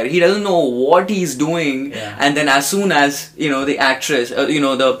haywire, he doesn't know what he's doing, and then as soon as, you know, the actress, you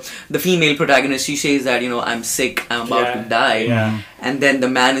know, the female protagonist, she says that, you know, I'm sick, I'm about to die, and then the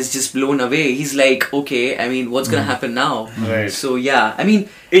man is just blown away. He's like, okay, I mean, what's gonna happen now? So I mean,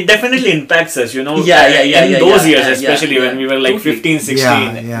 it definitely impacts us, you know, in those years, especially when we were like 15,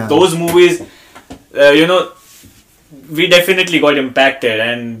 16, those movies, you know, we definitely got impacted,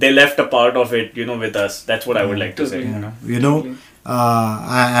 and they left a part of it, you know, with us. That's what I would like to say. You know,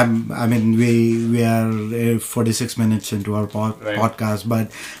 I mean, we are 46 minutes into our podcast,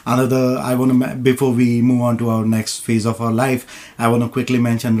 but I want to, before we move on to our next phase of our life, I want to quickly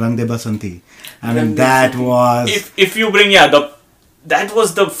mention Rang De Basanti. I mean, that was... If you bring, that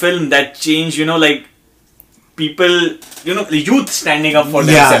was the film that changed, you know, like, people, you know, the youth standing up for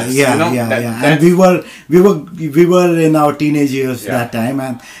themselves. And we were in our teenage years that time,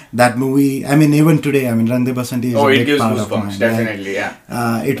 and that movie, I mean, even today, I mean, Rang De Basanti is a big part of mine. Definitely,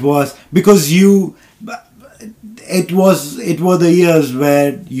 it was because it were the years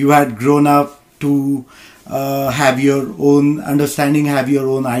where you had grown up to have your own understanding, have your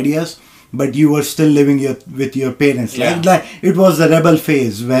own ideas, but you were still living with your parents. Like it was the rebel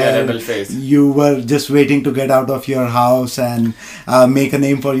phase where you were just waiting to get out of your house and make a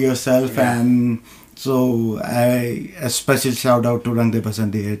name for yourself. And so a special shout out to Rang De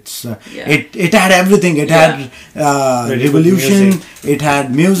Basanti. It had everything. It had revolution. It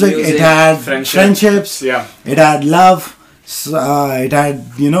had music. It had friendships. It had love. It had,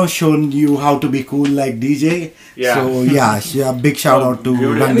 you know, shown you how to be cool like DJ. So big shout out to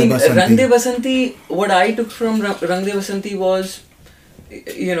Rang De Basanti. Rang De Basanti, what I took from Rang De Basanti was,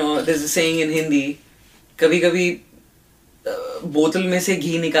 you know, there's a saying in Hindi, कभी-कभी बोतल में से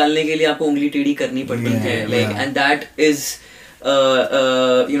घी निकालने के लिए आपको उंगली टेढ़ी करनी पड़ती है, like, and that is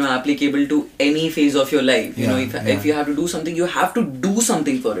you know, applicable to any phase of your life. You know, if you have to do something, you have to do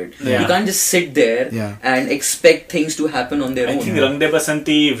something for it. You can't just sit there and expect things to happen on their own. I think Rang De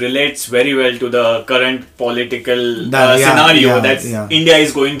Basanti relates very well to the current political scenario that India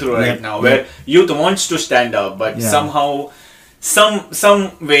is going through right now, where youth wants to stand up, but somehow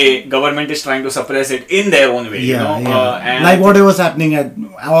some way government is trying to suppress it in their own way, you know, and like what was happening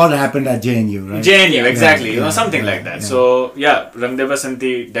happened at JNU, right? JNU, exactly, you know, something like that. So Rang De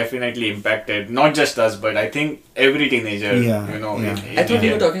Basanti definitely impacted not just us, but I think every teenager, you know. I thought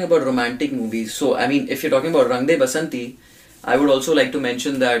you were talking about romantic movies. So I mean, if you're talking about Rang De Basanti, I would also like to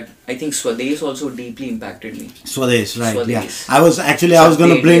mention that I think Swades also deeply impacted me. Swades, right? Swades. I was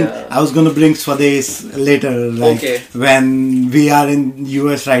gonna bring Swades later, like when we are in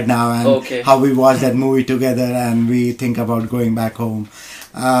US right now, and how we watch that movie together, and we think about going back home.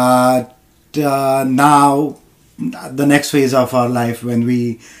 Now, the next phase of our life, when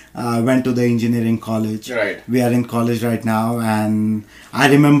we went to the engineering college. We are in college right now, and I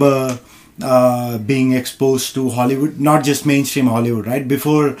remember being exposed to Hollywood, not just mainstream Hollywood, right?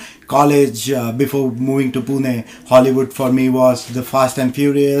 Before college, before moving to Pune, Hollywood for me was the Fast and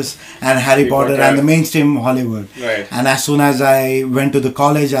Furious and Harry Potter and the mainstream Hollywood. And as soon as I went to the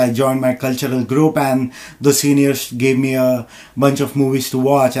college, I joined my cultural group, and the seniors gave me a bunch of movies to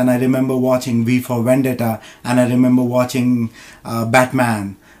watch, and I remember watching V for Vendetta, and I remember watching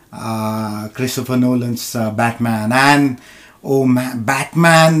Batman, Christopher Nolan's Batman, and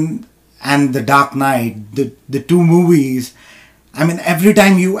Batman and The Dark Knight, the two movies. I mean, every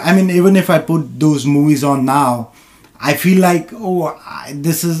time even if I put those movies on now, I feel like, I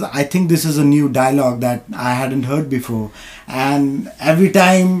think this is a new dialogue that I hadn't heard before. And every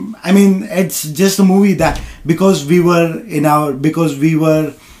time, I mean, it's just a movie that, because we were in our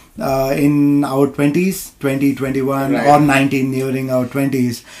 20s, 20, 21 or 19, nearing our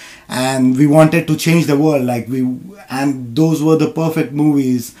 20s, and we wanted to change the world, and those were the perfect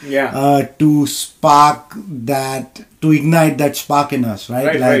movies to ignite that spark in us,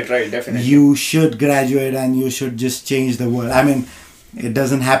 right? Right, definitely. You should graduate and you should just change the world. I mean, it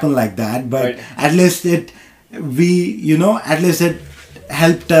doesn't happen like that, but at least it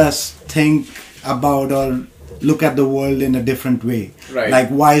helped us think about, or look at the world in a different way. Right. Like,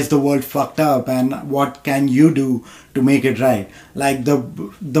 why is the world fucked up, and what can you do to make it right? Like the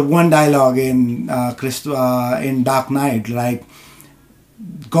one dialogue in in Dark Knight, like,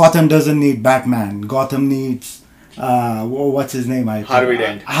 Gotham doesn't need Batman. Gotham needs what's his name? Harvey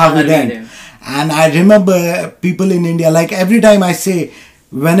Dent. Harvey Dent. And I remember people in India, like every time I say,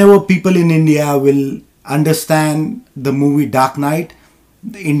 whenever people in India will understand the movie Dark Knight,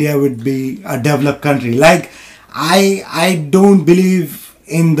 India would be a developed country. Like, I don't believe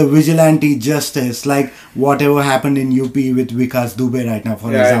in the vigilante justice, like whatever happened in UP with Vikas Dubey right now, for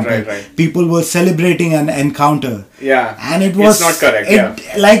example. Right. People were celebrating an encounter. Yeah. And it was... It's not correct,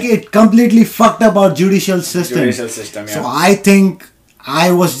 Like, it completely fucked up our judicial system. Yeah. So I think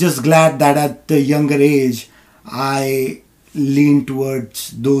I was just glad that at the younger age, I leaned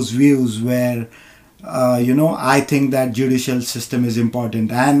towards those views where, I think that judicial system is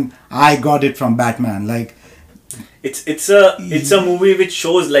important. And I got it from Batman. Like, it's a movie which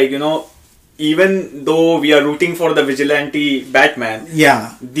shows, like, even though we are rooting for the vigilante Batman,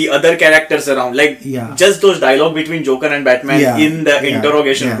 the other characters around, like, just those dialogue between Joker and Batman in the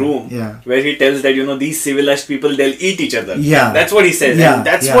interrogation room, where he tells that, these civilized people, they'll eat each other. That's what he says. And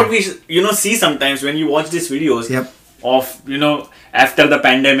that's what we, see sometimes when you watch these videos of, after the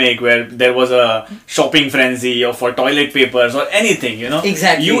pandemic, where there was a shopping frenzy or for toilet papers or anything,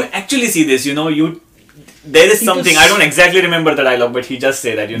 Exactly. You actually see this, there is something, I don't exactly remember the dialogue, but he just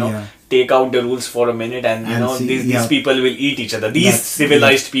say that, take out the rules for a minute and, these people will eat each other. These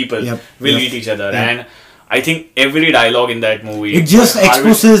civilized people will eat each other. And I think every dialogue in that movie... It just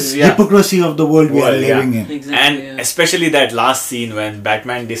exposes hypocrisy of the world we are living in. Exactly, and especially that last scene when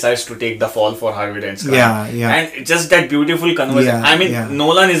Batman decides to take the fall for Harvey Dent's crime. And just that beautiful conversation. I mean,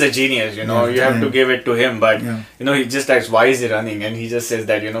 Nolan is a genius, you have to give it to him. But, he just asks, why is he running? And he just says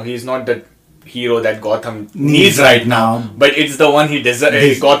that, he's not the hero that Gotham needs right now, but it's the one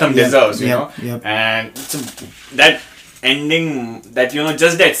Gotham deserves, and that ending, that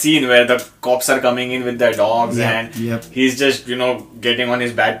just that scene where the cops are coming in with their dogs and he's just getting on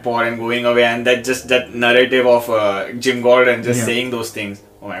his back paw and going away, and that narrative of Jim Gordon just saying those things.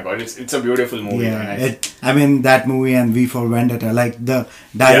 Oh my god, it's a beautiful movie. I mean, that movie and V for Vendetta, like the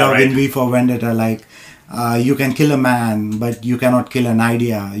dialogue in V for Vendetta, like, you can kill a man, but you cannot kill an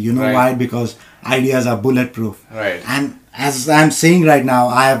idea. You know why? Because ideas are bulletproof. Right. And as I'm saying right now,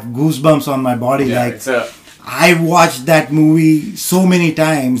 I have goosebumps on my body. I watched that movie so many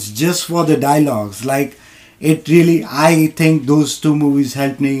times just for the dialogues. Like, it really, I think those two movies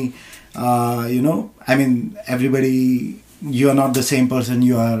helped me, I mean, everybody, you are not the same person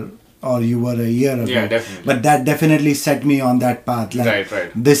you are or you were a year ago. Yeah, definitely. But that definitely set me on that path. Like,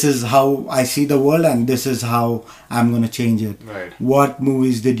 this is how I see the world and this is how I'm going to change it. Right. What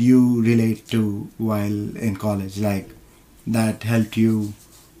movies did you relate to while in college? Like, that helped you?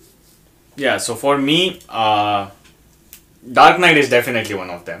 Yeah, so for me, Dark Knight is definitely one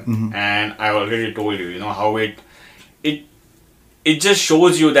of them. And I already told you, how it just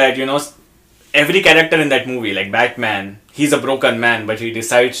shows you that, every character in that movie, like Batman, he's a broken man, but he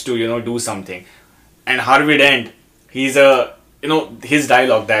decides to, do something. And Harvey Dent, he's his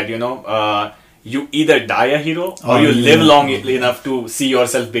dialogue that, you either die a hero or you live long enough to see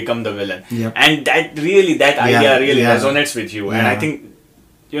yourself become the villain. And that idea really resonates with you. And I think,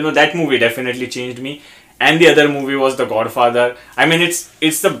 that movie definitely changed me. And the other movie was The Godfather. I mean,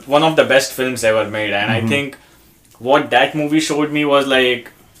 it's one of the best films ever made. And I think what that movie showed me was like,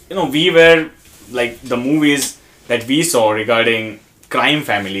 we were like, the movies that we saw regarding crime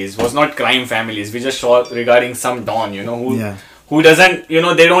families was not crime families. We just saw regarding some Don, who doesn't,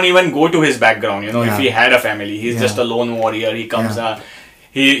 they don't even go to his background, if he had a family. He's just a lone warrior. He comes,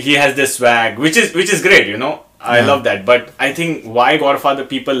 he has this swag, which is great, I love that. But I think why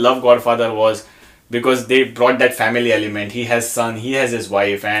people love Godfather was because they brought that family element. He has son, he has his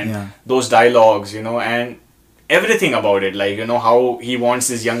wife, and those dialogues, and everything about it, like, how he wants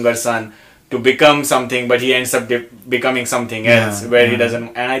his younger son to become something, but he ends up becoming something else where he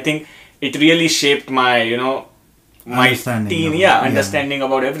doesn't. And I think it really shaped my, my understanding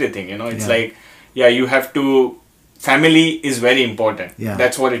about everything. It's like, you have to. Family is very important.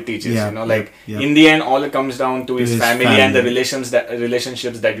 That's what it teaches. In the end, all it comes down to is family and the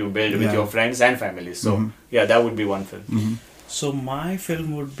relationships that you build with your friends and families. So that would be one film. So my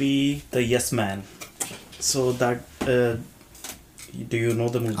film would be The Yes Man. So that do you know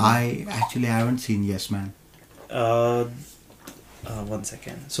the movie? I haven't seen Yes Man. 1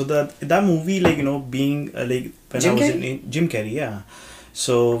 second. So that movie, like, being like when Jim I was Carrey? in Jim Carrey,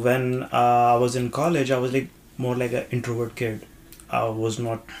 So when I was in college, I was like more like an introvert kid. I was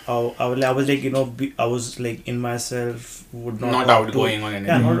not. I was like, I was like in myself. Would not. Not talk outgoing to, on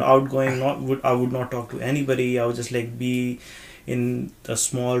anything. Yeah, not outgoing. I would not talk to anybody. I would just like be in a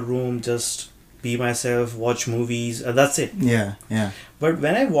small room, just be myself, watch movies. That's it. Yeah, yeah. But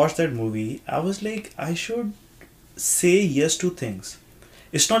when I watched that movie, I was like, I should say yes to things.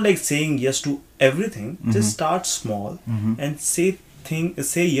 It's not like saying yes to everything. Just start small and say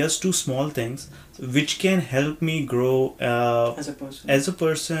yes to small things which can help me grow as a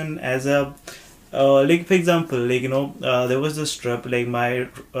person, as a like for example, like there was this trip, like my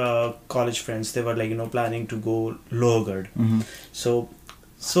college friends, they were like planning to go Lohgad. So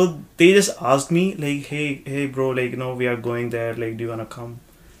they just asked me like, hey bro, like we are going there, like do you wanna come?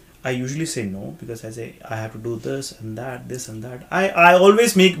 I usually say no, because I say I have to do this and that. I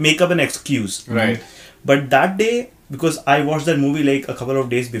always make up an excuse. Right. But that day, because I watched that movie like a couple of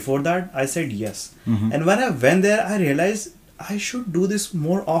days before that, I said yes. And when I went there, I realized I should do this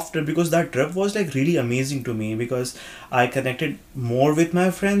more often, because that trip was like really amazing to me, because I connected more with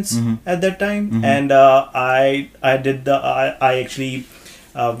my friends at that time. And I actually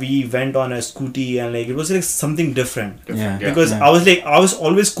we went on a scooty, and like it was like something different. Yeah. Because I was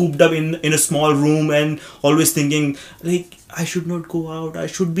always cooped up in a small room and always thinking like I should not go out, I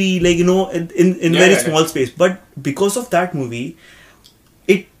should be like in very small space. But because of that movie,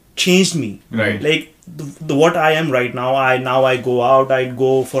 it changed me. Right. Like the what I am right now, I go out, I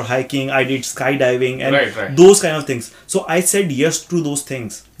go for hiking, I did skydiving and Right. those kind of things. So I said yes to those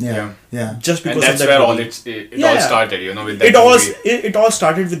things. Yeah. Just because and of that's that where movie. it all started, with that movie. It all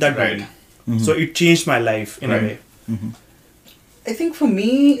started with that Right. movie. So it changed my life in a way. I think for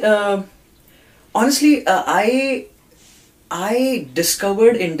me, honestly, I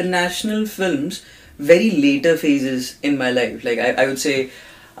discovered international films very later phases in my life. Like I would say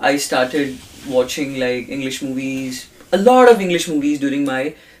I started watching like English movies, a lot of English movies during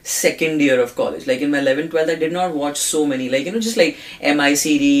my second year of college. Like in my 11th, 12th, I did not watch so many, like, just like MI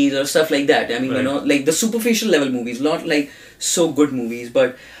series or stuff like that. I mean, like the superficial level movies, not like so good movies.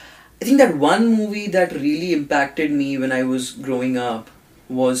 But I think that one movie that really impacted me when I was growing up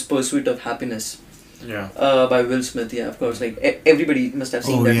was Pursuit of Happiness. Yeah. By Will Smith. Yeah, of course. Like everybody must have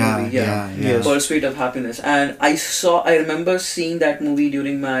seen that movie. Yeah. Pursuit of Happiness. And I remember seeing that movie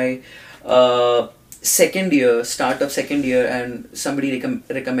during my start of second year, and somebody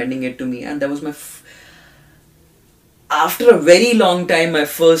recommending it to me, and that was my after a very long time, my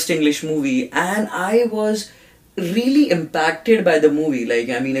first English movie, and I was really impacted by the movie. Like,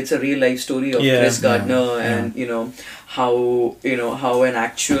 I mean, it's a real life story of Chris Gardner, and how an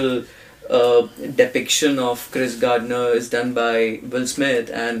actual depiction of Chris Gardner is done by Will Smith,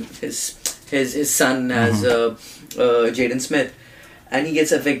 and his son as Jaden Smith, and he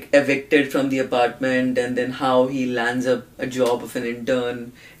gets evicted from the apartment, and then how he lands a job of an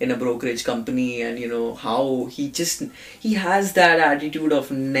intern in a brokerage company, and how he has that attitude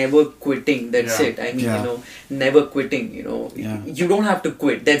of never quitting. That's it. I mean, never quitting. You don't have to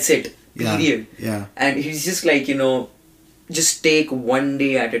quit. That's it. Period. Yeah. And he's just like, just take one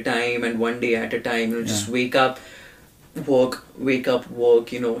day at a time, and one day at a time. Just wake up, work.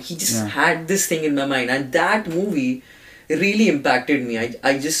 He just had this thing in my mind, and that movie really impacted me.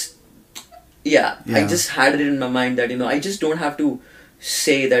 I just had it in my mind that I just don't have to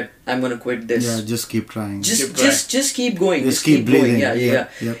say that I'm gonna quit this. Yeah, just keep trying. Just keep going. Just keep breathing. Yeah.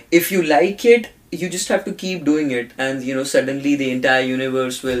 Yep. If you like it, you just have to keep doing it, and suddenly the entire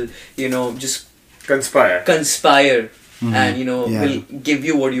universe will just conspire and will give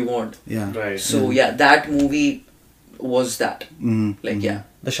you what you want. Yeah. Right. So that movie was that. The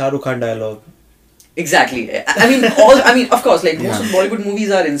Shah Rukh Khan dialogue. Exactly. I mean, of course, like most of Bollywood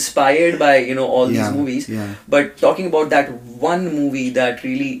movies are inspired by all these movies. Yeah. But talking about that one movie that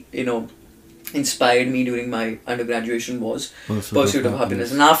really inspired me during my undergraduation was Pursuit of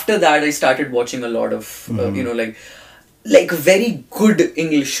Happiness. And after that, I started watching a lot of like very good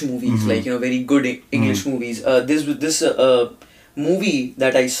English movies, like very good English movies. This movie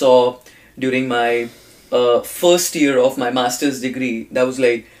that I saw during my first year of my master's degree, that was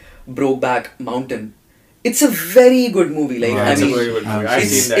like Brokeback Mountain. It's a very good movie. Like it's a very good movie. I've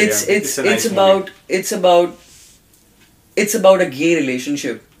seen that. It's about a gay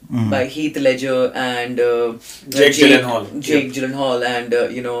relationship by Heath Ledger and Jake Gyllenhaal, and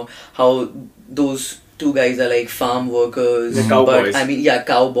how those two guys are like farm workers, cowboys. But I mean,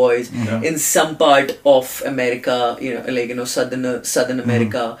 cowboys in some part of America, Southern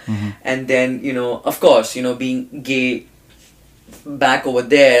America, and then of course, being gay back over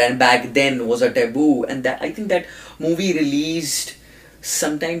there and back then was a taboo, and that I think that movie released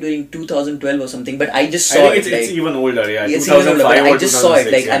sometime during 2012 or something, but I just I saw think it. it's even older, yeah. It's even older, but 2005 I or just saw it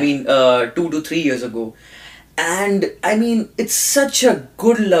 2006, yeah. 2 to 3 years ago. And I mean, it's such a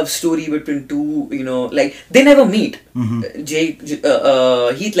good love story between two, like they never meet.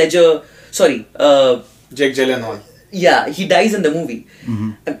 Heath Ledger, sorry, Jake Gyllenhaal. yeah, he dies in the movie.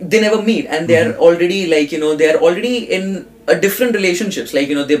 They never meet, and they're already they're already in a different relationships.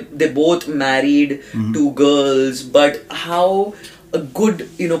 They both married, two girls, but how a good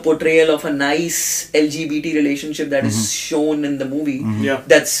portrayal of a nice LGBT relationship that is shown in the movie. Yeah.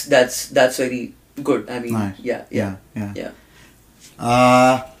 That's very good. I mean, Nice. yeah.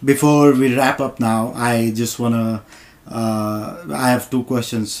 Before we wrap up now, I just wanna. I have two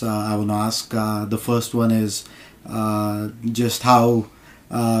questions I wanna ask. The first one is just how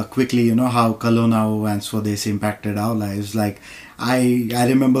quickly how Kalo Nao and Swadesh impacted our lives. Like I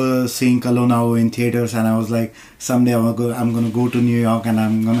remember seeing Kalo Nao in theaters, and I was like, someday I'm gonna go to New York and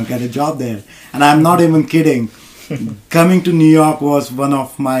I'm gonna get a job there. And I'm not even kidding. Coming to New York was one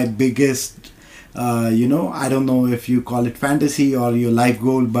of my biggest. I don't know if you call it fantasy or your life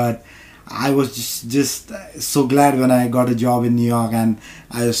goal, but I was just so glad when I got a job in New York, and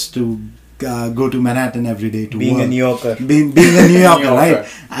I used to go to Manhattan every day to Being work. a New Yorker. Being a New Yorker, right?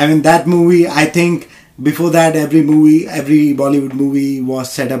 I mean, that movie, I think before that, every Bollywood movie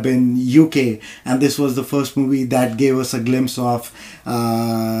was set up in UK, and this was the first movie that gave us a glimpse of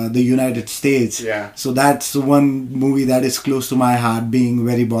the United States. Yeah. So that's one movie that is close to my heart, being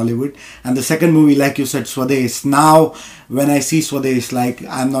very Bollywood. And the second movie, like you said, Swadesh. Now, when I see Swadesh, like,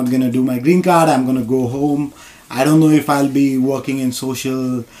 I'm not gonna do my green card. I'm gonna go home. I don't know if I'll be working in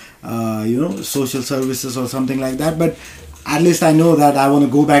social services or something like that, but at least I know that I want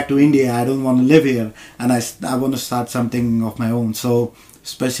to go back to India. I don't want to live here, and I want to start something of my own. So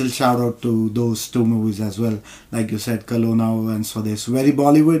special shout out to those two movies as well. Like you said, Kalo Nao and Swadesh, very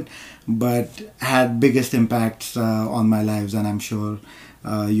Bollywood, but had biggest impacts on my lives, and I'm sure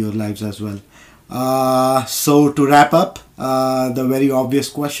your lives as well. So to wrap up, the very obvious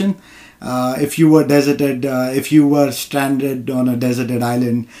question. If you were stranded on a deserted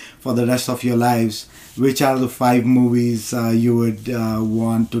island for the rest of your lives, which are the 5 movies you would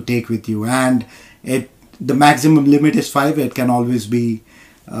want to take with you? And the maximum limit is 5. It can always be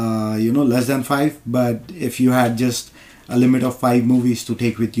less than 5, but if you had just a limit of 5 movies to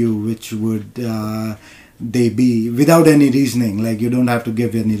take with you, which would they be, without any reasoning? Like, you don't have to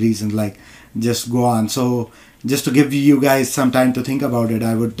give any reason, like, just go on. So just to give you guys some time to think about it,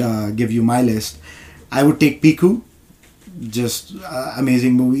 I would give you my list. I would take Piku, just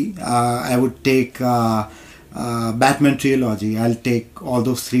amazing movie. I would take Batman trilogy. I'll take all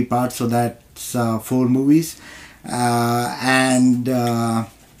those 3 parts, so that's 4 movies. And for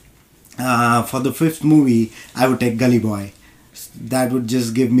the 5th movie, I would take Gully Boy. That would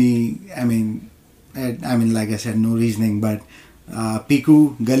just give me, I mean, like I said, no reasoning, but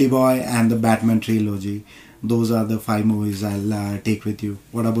Piku, Gully Boy, and the Batman trilogy. Those are the 5 movies I'll take with you.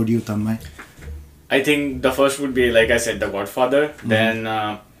 What about you, Tanmay? I think the first would be, like I said, The Godfather. Then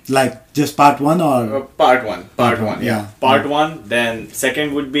like just part 1 or part one, yeah. Part 1. Then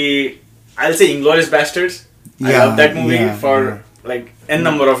second would be, I'll say, Inglourious Basterds. I love that movie for like n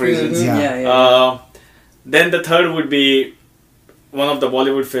number of reasons. Then the third would be one of the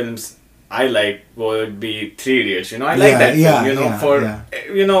Bollywood films I like, would be Three Idiots. I like that film, for a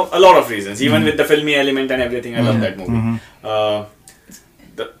lot of reasons. Even with the filmy element and everything, I love that movie.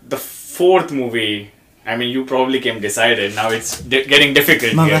 The 4th movie, I mean, you probably came decided. Now it's getting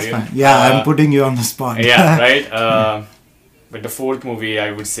difficult. No, here, that's fine. Yeah, I'm putting you on the spot. Yeah, right. But the 4th movie,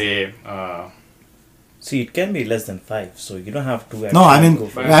 I would say. See, it can be less than 5, so you don't have to. No, I mean,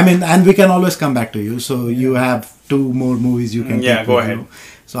 and we can always come back to you. So you have 2 more movies you can. Yeah, go ahead.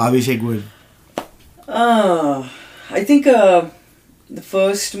 So Abhishek would. I think the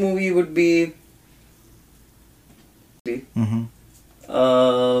first movie would be.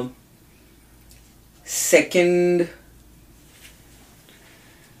 Second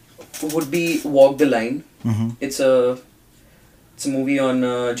would be Walk the Line. It's a movie on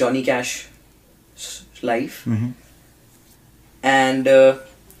Johnny Cash's life. And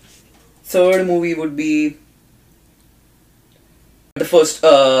third movie would be the first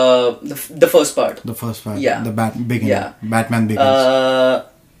the first part. The first part. Yeah. The beginning. Yeah. Batman Begins.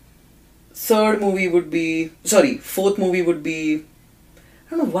 Third movie would be, fourth movie would be,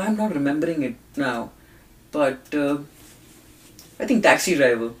 I don't know why I'm not remembering it now, but I think Taxi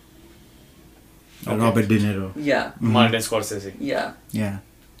Driver. Robert De Niro. Yeah. Martin Scorsese. Yeah. Yeah.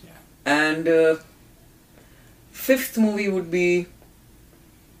 And fifth movie would be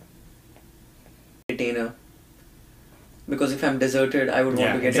Entertainer. Because if I'm deserted, I would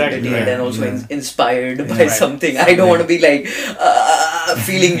want to get exactly. entertained and also inspired by Right. something. I don't want to be like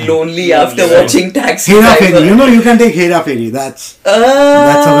feeling lonely after Right. watching Taxi Hera Driver. Fairy. You know, you can take Hera Fairy. That's a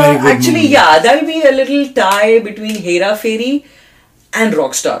very good Actually, movie. yeah, that'll be a little tie between Hera Fairy and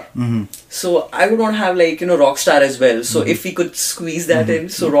Rockstar. Mm-hmm. So I would want to have like, Rockstar as well. So if we could squeeze that in,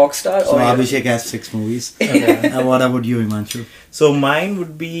 so Rockstar So or Abhishek has 6 movies. What about you, Himanshu? So mine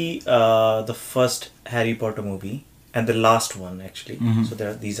would be the first Harry Potter movie and the last one actually. So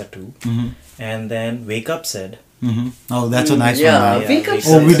these are 2, and then Wake Up Sid. Oh, that's a nice yeah, one. Right? Wake Up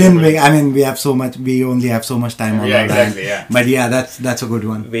Oh, we Sid. didn't wait. I mean, we have so much. We only have so much time on Yeah, our exactly, hand. yeah. But yeah, that's a good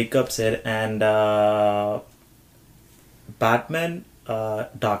one. Wake Up Sid and Batman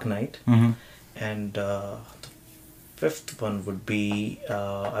Dark Knight. And the 5th one would be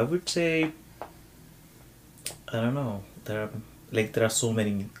I would say, I don't know, there are so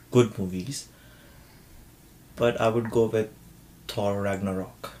many good movies, but I would go with Thor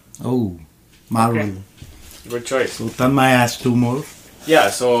Ragnarok. Oh, Marvel. Okay. Good choice. So Tanmay has 2 more. Yeah,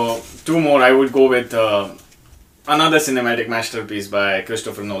 so 2 more. I would go with another cinematic masterpiece by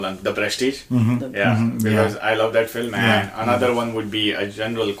Christopher Nolan, The Prestige. Because I love that film. And another one would be a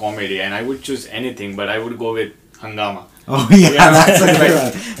general comedy, and I would choose anything, but I would go with Hangama. Oh yeah, that's a good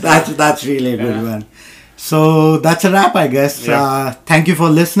one. That's really a good one. So that's a wrap, I guess. Yeah. Thank you for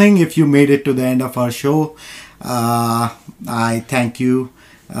listening. If you made it to the end of our show, I thank you.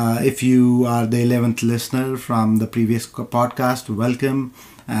 If you are the 11th listener from the previous podcast, welcome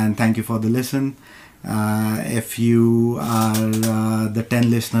and thank you for the listen. If you are the 10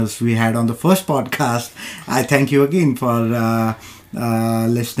 listeners we had on the first podcast, I thank you again for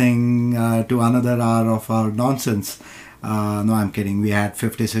listening to another hour of our nonsense. No, I'm kidding. We had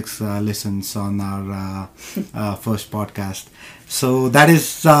 56 listens on our first podcast. So that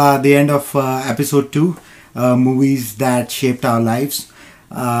is the end of episode 2, movies that shaped our lives.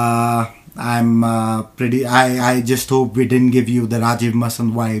 I just hope we didn't give you the Rajiv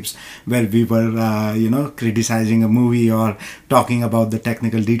Masand vibes where we were, criticizing a movie or talking about the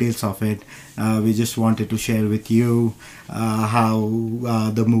technical details of it. We just wanted to share with you how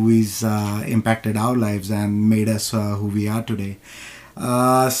the movies impacted our lives and made us who we are today.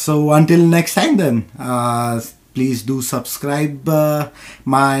 So until next time then, please do subscribe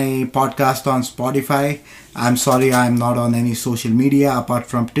my podcast on Spotify. I'm sorry I'm not on any social media apart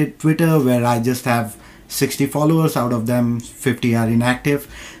from Twitter, where I just have 60 followers. Out of them 50 are inactive.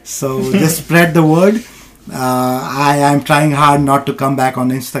 So just spread the word. I am trying hard not to come back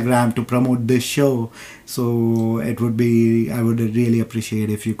on Instagram to promote this show. So I would really appreciate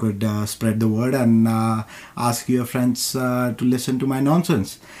if you could spread the word and ask your friends to listen to my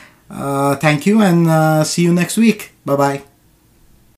nonsense. Thank you and see you next week. Bye bye.